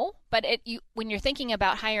 No. But when you're thinking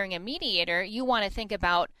about hiring a mediator, you want to think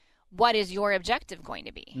about what is your objective going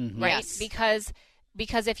to be, right? Yes. Because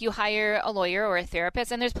if you hire a lawyer or a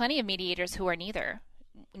therapist, and there's plenty of mediators who are neither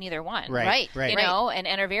one, right? And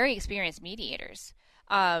are very experienced mediators.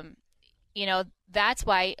 That's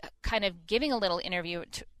why kind of giving a little interview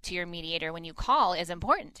to your mediator when you call is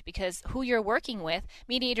important, because who you're working with,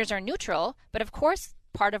 mediators are neutral, but of course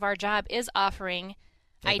part of our job is offering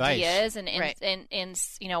advice. Ideas and experience.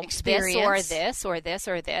 this or this,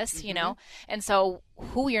 and so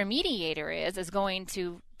who your mediator is going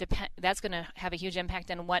to depend. That's going to have a huge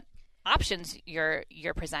impact on what options you're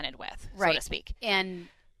presented with, so to speak. And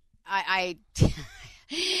I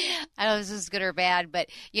I don't know if this is good or bad, but,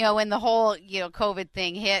 when the whole, COVID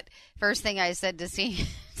thing hit, first thing I said to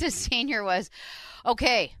Senior was,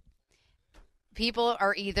 okay, people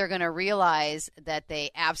are either going to realize that they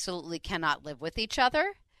absolutely cannot live with each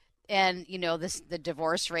other, and, the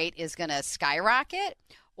divorce rate is going to skyrocket,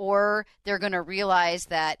 or they're going to realize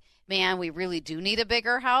that, man, we really do need a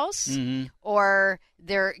bigger house, or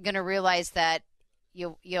they're going to realize that,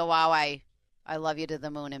 wow, I love you to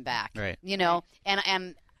the moon and back, right?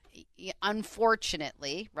 And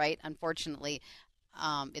unfortunately,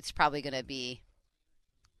 it's probably going to be.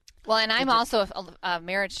 Well, and I'm also a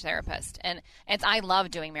marriage therapist, and I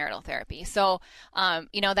love doing marital therapy. So,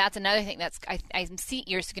 that's another thing I see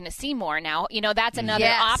you're going to see more now. That's another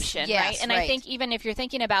option, right? And I think even if you're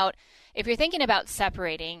thinking about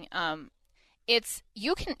separating,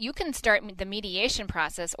 you can start the mediation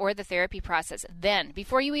process or the therapy process then,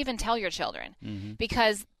 before you even tell your children,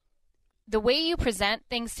 because the way you present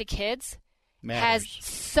things to kids has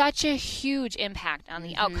such a huge impact on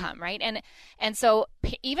the outcome, right? And so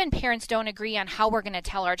even parents don't agree on how we're going to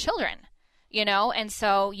tell our children, and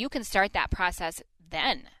so you can start that process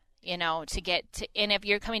then, to get to. And if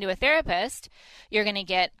you're coming to a therapist, you're going to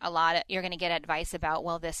get advice about,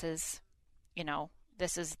 well, these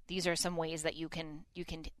are some ways that you can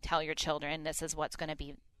tell your children this is what's going to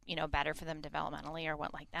be better for them developmentally or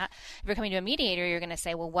what like that. If you're coming to a mediator, you're going to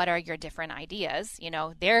say, well, what are your different ideas?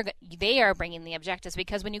 They are bringing the objectives,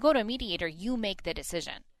 because when you go to a mediator, you make the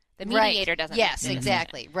decision. The mediator doesn't. Yes, make the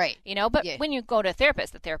exactly. decision, right. But when you go to a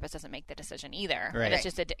therapist, the therapist doesn't make the decision either. Right. And it's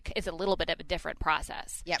just it's a little bit of a different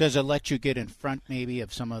process. Yep. Does it let you get in front maybe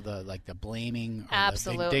of some of the blaming or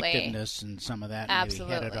Absolutely. the vindictiveness and some of that?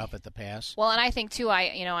 Absolutely. Maybe headed up at the pass? Well, and I think too,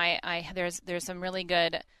 there's some really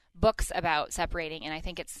good books about separating, and I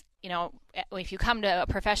think it's, if you come to a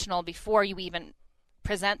professional before you even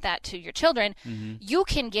present that to your children, you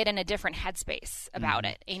can get in a different headspace about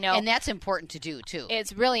it, and that's important to do too.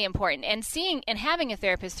 It's really important, and seeing and having a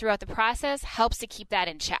therapist throughout the process helps to keep that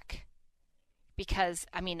in check, because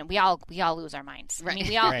we all lose our minds. Right.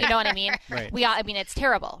 We all, Right. you know what I mean? Right. It's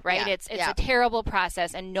terrible, right? Yeah. It's a terrible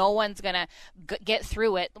process, and no one's gonna get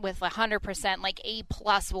through it with 100% like A+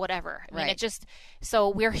 whatever. I mean, Right. it just, so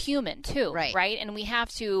we're human too, Right. And we have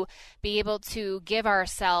to be able to give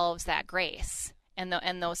ourselves that grace and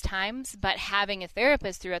those times, but having a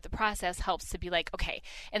therapist throughout the process helps to be like, okay,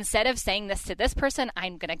 instead of saying this to this person,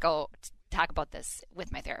 I'm gonna go talk about this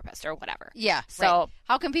with my therapist or whatever. Yeah. So right.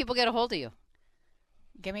 How can people get a hold of you?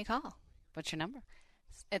 Give me a call. What's your number?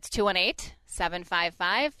 It's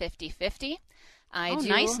 218-755-5050.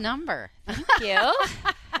 Nice number. Thank you.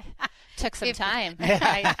 Took some time.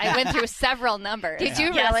 I went through several numbers. Did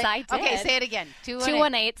you Yes, really? I did. Okay, say it again.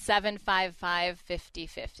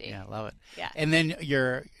 218-755-5050. Yeah, love it. Yeah. And then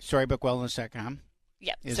your storybookwellness.com.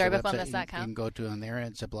 Yep, is the website. storybookwellness.com. You can go to on there.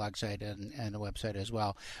 It's a blog site and a website as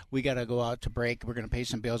well. We got to go out to break. We're going to pay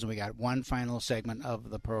some bills, and we got one final segment of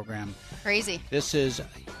the program. Crazy. This is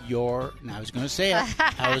your. Now I was going to say it.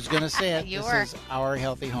 This is Our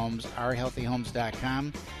Healthy Homes.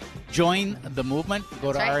 OurHealthyHomes.com. Join the movement.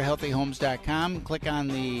 Go to OurHealthyHomes.com. Click on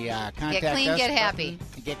the contact Get clean, us get button. happy.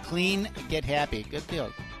 Get clean, get happy. Good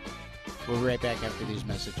deal. We'll be right back after these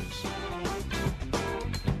messages.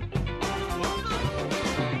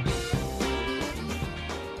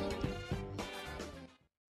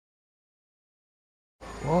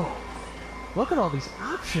 Whoa, look at all these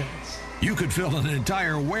options. You could fill an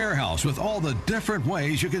entire warehouse with all the different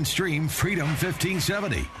ways you can stream Freedom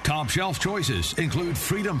 1570. Top shelf choices include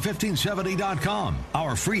freedom1570.com,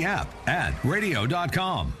 our free app, and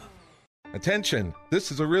radio.com. Attention,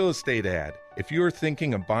 this is a real estate ad. If you are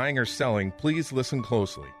thinking of buying or selling, please listen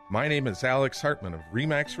closely. My name is Alex Hartman of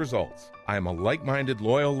RE/MAX Results. I am a like-minded,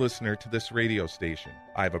 loyal listener to this radio station.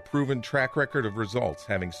 I have a proven track record of results,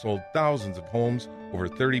 having sold thousands of homes over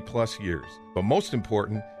 30-plus years. But most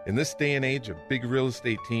important, in this day and age of big real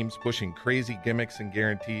estate teams pushing crazy gimmicks and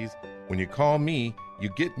guarantees, when you call me, you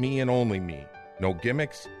get me and only me. No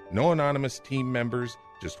gimmicks, no anonymous team members,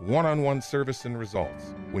 just one-on-one service and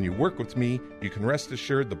results. When you work with me, you can rest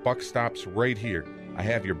assured the buck stops right here. I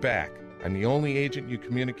have your back. I'm the only agent you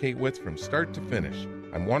communicate with from start to finish.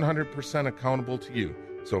 I'm 100% accountable to you.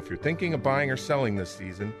 So if you're thinking of buying or selling this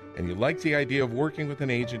season, and you like the idea of working with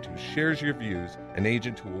an agent who shares your views, an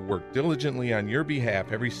agent who will work diligently on your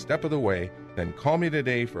behalf every step of the way, then call me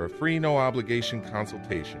today for a free no-obligation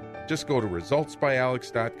consultation. Just go to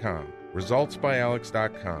resultsbyalex.com.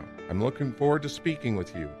 Resultsbyalex.com. I'm looking forward to speaking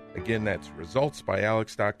with you. Again, that's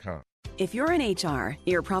resultsbyalex.com. If you're in HR,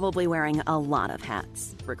 you're probably wearing a lot of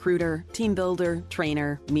hats. Recruiter, team builder,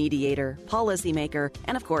 trainer, mediator, policymaker,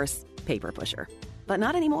 and of course, paper pusher. But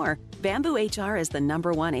not anymore. Bamboo HR is the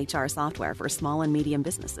 #1 HR software for small and medium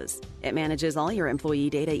businesses. It manages all your employee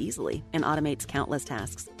data easily and automates countless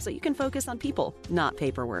tasks, so you can focus on people, not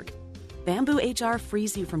paperwork. Bamboo HR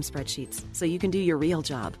frees you from spreadsheets, so you can do your real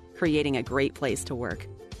job, creating a great place to work.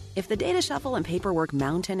 If the data shuffle and paperwork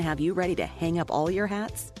mountain have you ready to hang up all your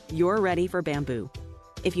hats, you're ready for Bamboo.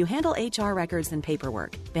 If you handle HR records and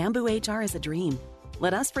paperwork, Bamboo HR is a dream.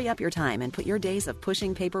 Let us free up your time and put your days of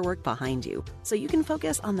pushing paperwork behind you, so you can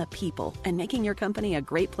focus on the people and making your company a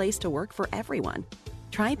great place to work for everyone.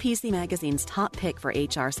 Try PC Magazine's top pick for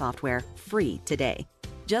HR software free today.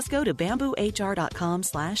 Just go to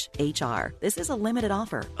bamboohr.com/HR. This is a limited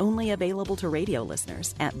offer, only available to radio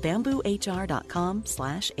listeners at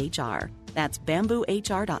bamboohr.com/HR. That's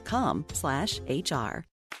bamboohr.com/HR.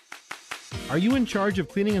 Are you in charge of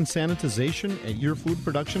cleaning and sanitization at your food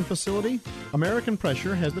production facility? American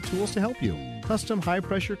Pressure has the tools to help you. Custom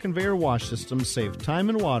high-pressure conveyor wash systems save time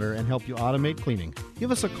and water and help you automate cleaning.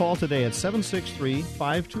 Give us a call today at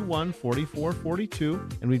 763-521-4442,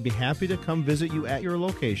 and we'd be happy to come visit you at your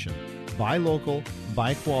location. Buy local,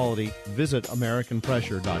 buy quality. Visit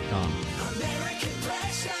AmericanPressure.com. American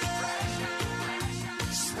Pressure.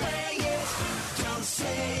 Say it, don't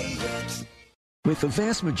say it. With the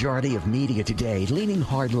vast majority of media today leaning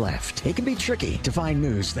hard left, it can be tricky to find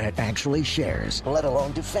news that actually shares, let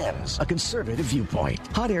alone defends, a conservative viewpoint.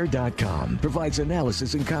 HotAir.com provides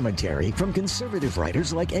analysis and commentary from conservative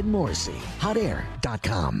writers like Ed Morrissey.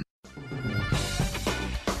 HotAir.com.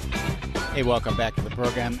 Hey, welcome back to the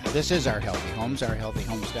program. This is Our Healthy Homes,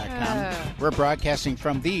 OurHealthyHomes.com. We're broadcasting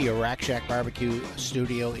from the Rack Shack Barbecue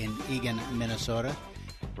studio in Eagan, Minnesota.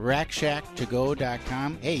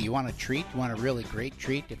 RackShackToGo.com. Hey, you want a treat? You want a really great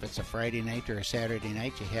treat? If it's a Friday night or a Saturday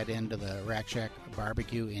night, you head into the Rack Shack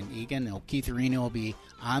Barbecue in Eagan. Keith Arena will be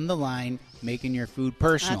on the line making your food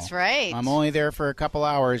personal. That's right. I'm only there for a couple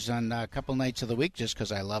hours on a couple nights of the week just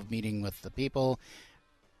because I love meeting with the people.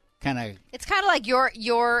 It's kind of like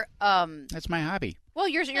your that's my hobby. Well,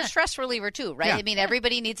 your stress reliever too, right? Yeah. I mean,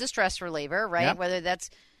 everybody needs a stress reliever, right? Yeah. Whether that's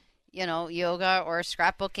yoga or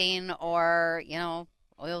scrapbooking or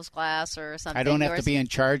oils class or something. I don't have to be in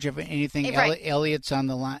charge of anything. Hey, right. Elliot's on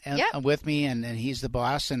the line with me, and he's the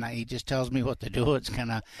boss, and he just tells me what to do. It's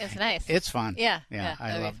nice. It's fun. Yeah.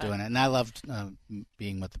 I love doing it, and I loved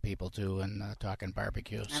being with the people too and talking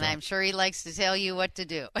barbecue. And I'm sure he likes to tell you what to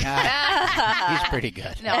do. He's pretty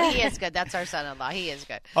good. No, he is good. That's our son-in-law. He is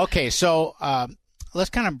good. Okay, so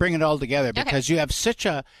let's kind of bring it all together because you have such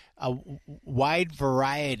a wide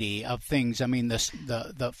variety of things. I mean,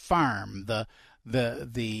 the farm,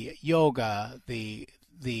 the yoga, the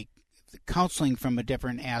counseling from a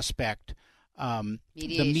different aspect, the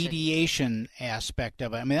mediation aspect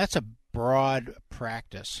of it. I mean, that's a broad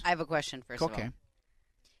practice. I have a question first of all.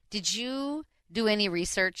 Did you do any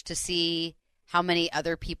research to see how many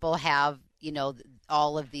other people have,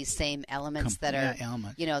 all of these same elements that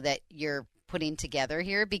you're putting together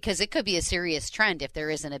here? Because it could be a serious trend if there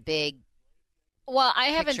isn't a big Well, I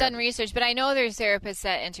haven't done research, but I know there's therapists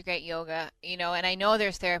that integrate yoga, and I know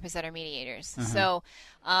there's therapists that are mediators. Uh-huh. So,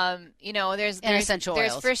 there's essential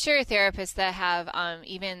oils. There's for sure therapists that have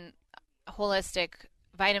even holistic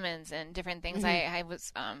vitamins and different things. I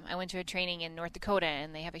went to a training in North Dakota,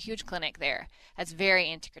 and they have a huge clinic there that's very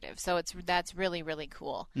integrative. So that's really, really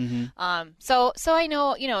cool. So I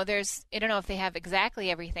know, I don't know if they have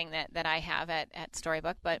exactly everything that I have at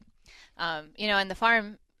Storybook, but and the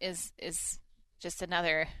farm is just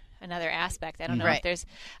another aspect. I don't know if there's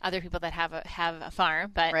other people that have a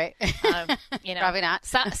farm, but probably not.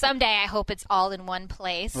 Someday I hope it's all in one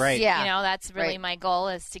place. Right. Yeah. That's really my goal,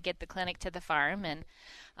 is to get the clinic to the farm and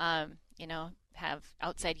have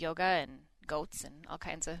outside yoga and goats and all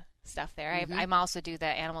kinds of stuff there. I also do the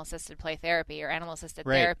animal assisted play therapy or animal assisted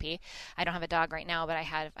therapy. I don't have a dog right now, but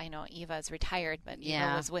I know Eva is retired, but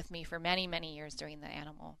Eva was with me for many, many years during the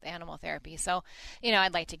animal therapy. So,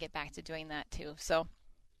 I'd like to get back to doing that too. So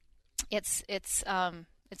it's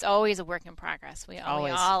always a work in progress. We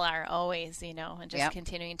all are always, and just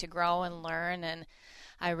continuing to grow and learn. And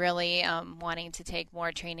I really wanting to take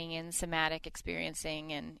more training in somatic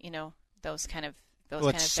experiencing and, those kind of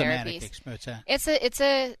therapies. It's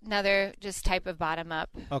another just type of bottom up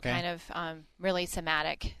kind of really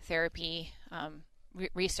somatic therapy,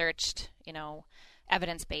 researched,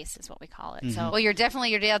 evidence based is what we call it. So, well, you're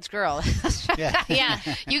definitely your dad's girl. Yeah.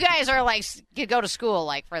 You guys are like, you go to school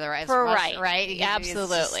like for the rest of us, right?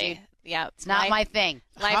 Absolutely. It's not my thing.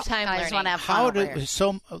 Lifetime learning. I just want to have fun.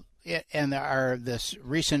 This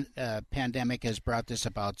recent pandemic has brought this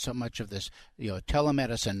about, so much of this,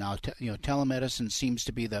 telemedicine now. Telemedicine seems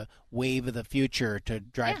to be the wave of the future to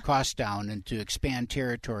drive costs down and to expand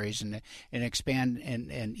territories and expand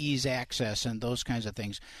and ease access and those kinds of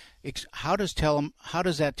things. How does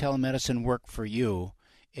that telemedicine work for you?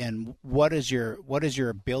 And what is your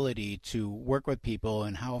ability to work with people,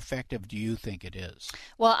 and how effective do you think it is?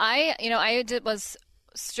 Well, I was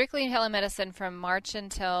strictly in telemedicine from March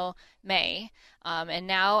until May, and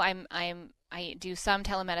now I do some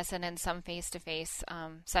telemedicine and some face-to-face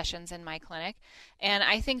sessions in my clinic, and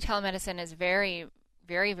I think telemedicine is very,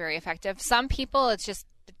 very, very effective. Some people, it's just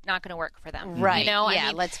not going to work for them, right?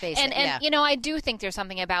 Let's face it. And I do think there's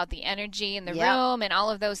something about the energy in the room and all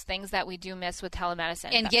of those things that we do miss with telemedicine.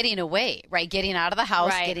 And getting away, right? Getting out of the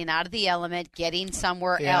house, getting out of the element, getting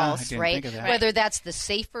somewhere else, right? Whether that's the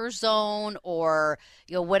safer zone or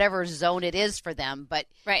whatever zone it is for them, but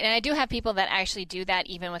right. And I do have people that actually do that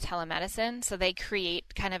even with telemedicine. So they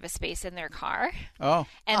create kind of a space in their car. Oh,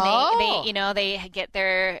 and they get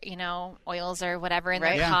their oils or whatever in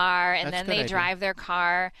their car, and then they drive their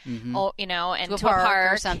car. And to a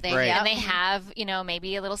park or something, and they have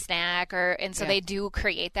maybe a little snack, so they do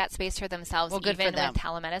create that space for themselves, even with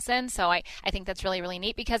telemedicine. So I think that's really, really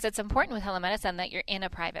neat, because it's important with telemedicine that you're in a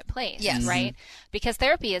private place, right? Because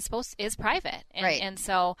therapy is private, and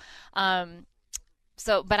so.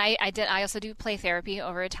 But I also do play therapy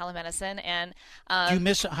over telemedicine, and do you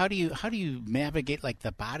miss? How do you navigate like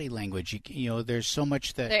the body language? There's so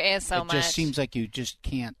much that there is so much. It just seems like you just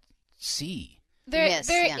can't see. There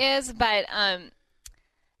is, but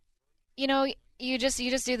you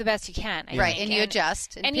just do the best you can, right? And you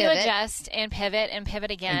adjust, and you adjust, and pivot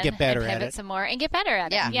again, and get better at it some more, and get better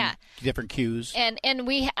at it. Yeah, different cues. And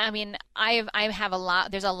I have a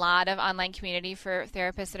lot. There's a lot of online community for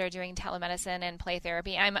therapists that are doing telemedicine and play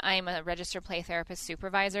therapy. I'm a registered play therapist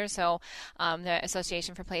supervisor, so the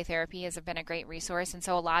Association for Play Therapy has been a great resource, and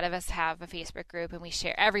so a lot of us have a Facebook group, and we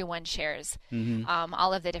share. Everyone shares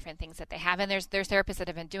all of the different things that they have, and there's therapists that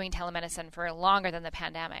have been doing telemedicine for longer than the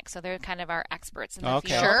pandemic, so they're kind of our experts in the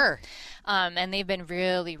field. Sure. And they've been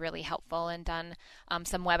really, really helpful and done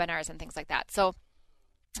some webinars and things like that. So,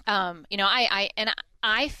 I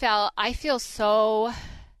feel so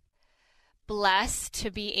blessed to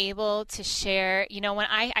be able to share. When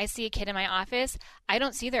I see a kid in my office, I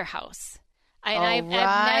don't see their house.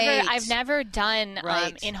 I've never done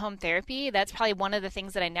in-home therapy. That's probably one of the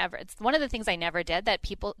things that it's one of the things I never did that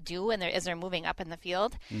people do as they're moving up in the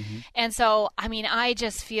field. And so, I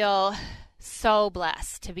just feel so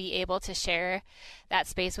blessed to be able to share that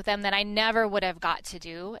space with them that I never would have got to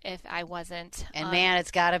do if I wasn't. And man, it's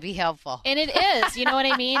got to be helpful. And it is, you know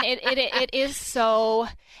what I mean? It is so.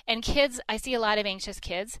 And kids, I see a lot of anxious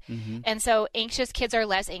kids, and so anxious kids are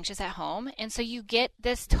less anxious at home, and so you get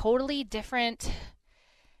this totally different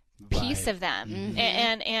piece of them.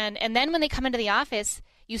 And then when they come into the office,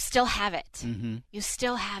 you still have it. You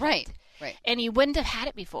still have it. Right. And you wouldn't have had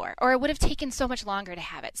it before, or it would have taken so much longer to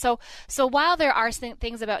have it. So while there are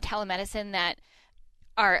things about telemedicine that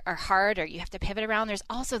are hard, or you have to pivot around, there's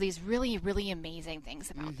also these really, really amazing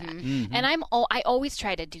things about that. And I always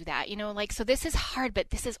try to do that, so this is hard,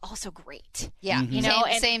 but this is also great. Yeah.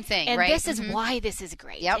 And same thing, and right? this is why this is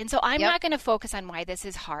great. And so I'm not going to focus on why this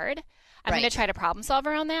is hard. I'm going to try to problem solve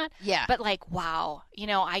around that. Yeah. But like, wow,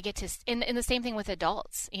 I get to, and the same thing with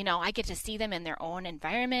adults, I get to see them in their own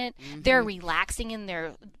environment. Mm-hmm. They're relaxing in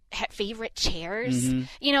their favorite chairs,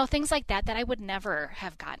 things like that I would never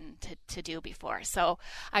have gotten to do before. So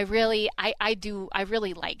I really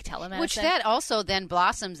like telemedicine. Which that also then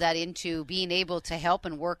blossoms that into being able to help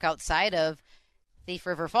and work outside of Thief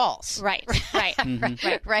River Falls. Right. Right.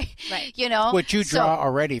 Which you draw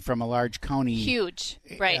already from a large county. Huge.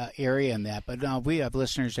 Area in that. But we have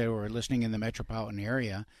listeners that are listening in the metropolitan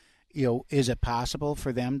area. Is it possible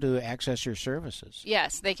for them to access your services?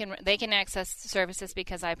 Yes, they can access services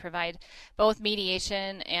because I provide both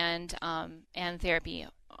mediation and therapy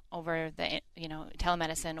over the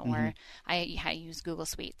telemedicine, or I use Google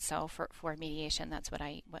Suite. So for mediation, that's what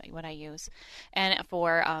I use, and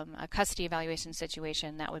for a custody evaluation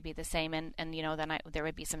situation, that would be the same. And then there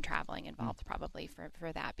would be some traveling involved probably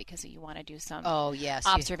for that, because you want to do some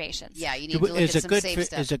observations. You need to look at some safe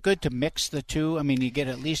stuff. Is it good to mix the two? I mean, you get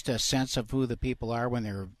at least a sense of who the people are when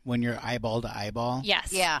you're eyeball to eyeball.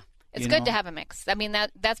 Yes. Yeah. It's good to have a mix. I mean,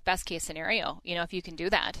 that's best case scenario. If you can do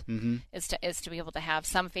that, is to be able to have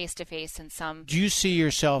some face to face and some. Do you see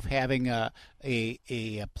yourself having a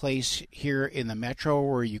place here in the metro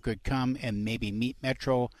where you could come and maybe meet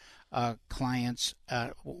metro clients?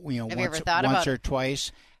 Once or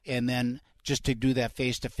twice, and then just to do that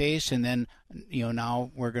face to face, and then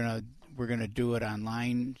now we're gonna do it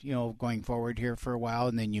online, going forward here for a while,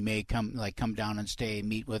 and then you may come down and stay,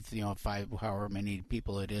 meet with 5, however many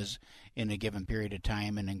people it is in a given period of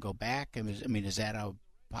time, and then go back. I mean, is that a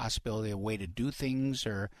possibility, a way to do things,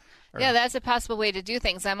 or? Yeah, that's a possible way to do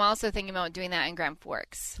things. I'm also thinking about doing that in Grand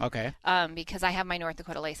Forks. Okay. Because I have my North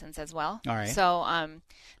Dakota license as well. All right. So,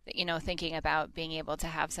 thinking about being able to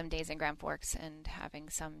have some days in Grand Forks and having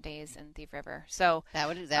some days in Thief River. So that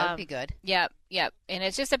would be good. Yep. And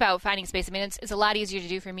it's just about finding space. I mean, it's a lot easier to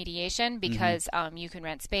do for mediation because you can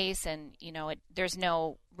rent space, and there's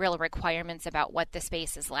no real requirements about what the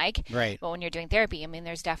space is like. Right. But when you're doing therapy, I mean,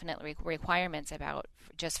 there's definitely requirements about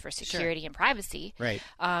just for security and privacy. Right.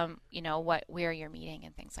 Where you're meeting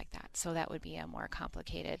and things like that. So that would be a more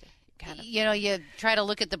complicated kind of. You try to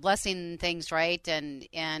look at the blessing things, right? And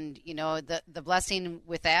the blessing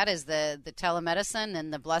with that is the telemedicine,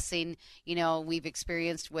 and the blessing we've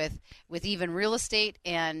experienced with even real estate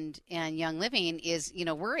and Young Living is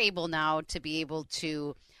we're able now to be able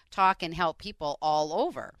to talk and help people all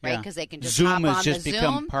over, right? Because they can just Zoom hop on has just the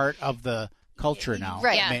become Zoom. part of the culture now.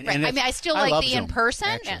 Right. I still like the Zoom, in-person.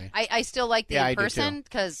 actually. I still like the in-person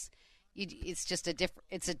because it's just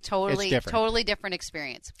it's a totally different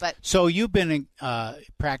experience. But so you've been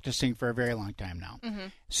practicing for a very long time now. Mm-hmm.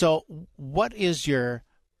 So what is your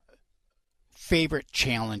favorite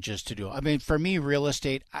challenges to do? I mean, for me, real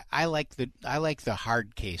estate, I like the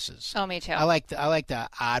hard cases. Oh, me too. I like the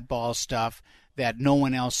oddball stuff that no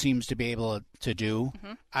one else seems to be able to do.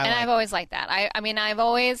 Mm-hmm. I've always liked that. I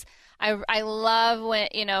love when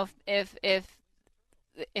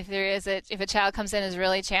if a child comes in is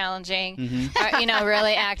really challenging, or,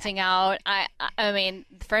 really acting out. I mean,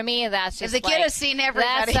 for me, that's just if the kid has seen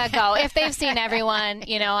everybody. That's a go. If they've seen everyone,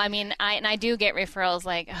 I do get referrals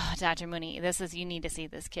like, oh, Dr. Mooney, you need to see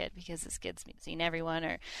this kid because this kid's seen everyone,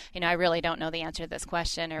 or I really don't know the answer to this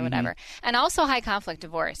question, or whatever. And also high conflict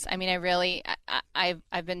divorce. I mean,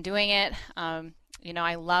 I've been doing it.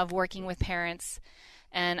 I love working with parents.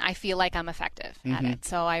 And I feel like I'm effective at it.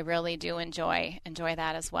 So I really do enjoy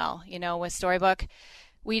that as well. With Storybook,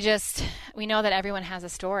 we know that everyone has a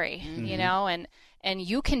story, and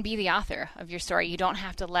you can be the author of your story. You don't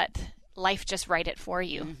have to let life just write it for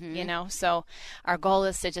you, So our goal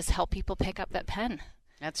is to just help people pick up that pen.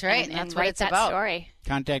 That's right. And that's write what it's that about. story.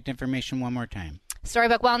 Contact information one more time.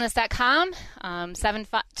 StorybookWellness.com,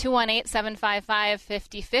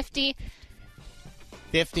 218-755-5050.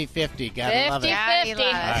 50-50. Gotta love it. 50-50.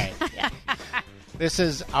 All right. This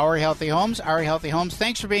is Our Healthy Homes. Our Healthy Homes.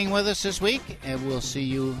 Thanks for being with us this week, and we'll see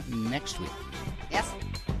you next week. Yes.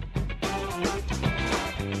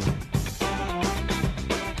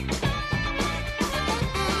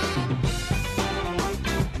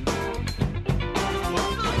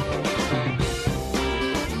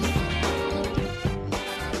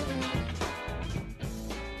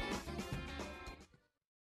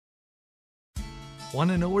 Want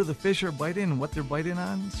to know where the fish are biting and what they're biting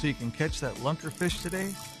on so you can catch that lunker fish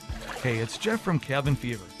today? Hey, it's Jeff from Cabin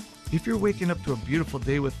Fever. If you're waking up to a beautiful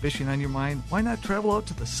day with fishing on your mind, why not travel out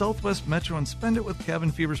to the Southwest Metro and spend it with Cabin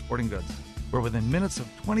Fever Sporting Goods? We're within minutes of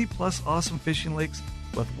 20-plus awesome fishing lakes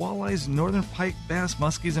with walleyes, northern pike, bass,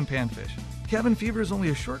 muskies, and panfish. Cabin Fever is only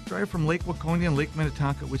a short drive from Lake Waconia and Lake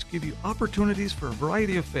Minnetonka, which give you opportunities for a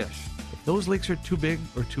variety of fish. If those lakes are too big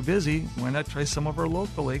or too busy, why not try some of our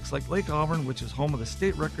local lakes like Lake Auburn, which is home of the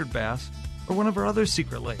state record bass, or one of our other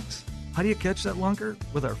secret lakes. How do you catch that lunker?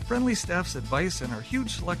 With our friendly staff's advice and our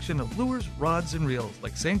huge selection of lures, rods, and reels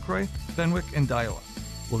like St. Croix, Fenwick, and Daiwa.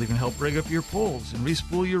 We'll even help rig up your poles and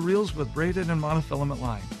re-spool your reels with braided and monofilament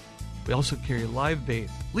line. We also carry live bait,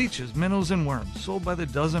 leeches, minnows, and worms sold by the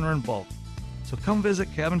dozen or in bulk. So come visit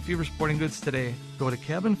Cabin Fever Sporting Goods today. Go to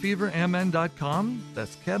cabinfevermn.com.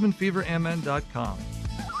 That's cabinfevermn.com.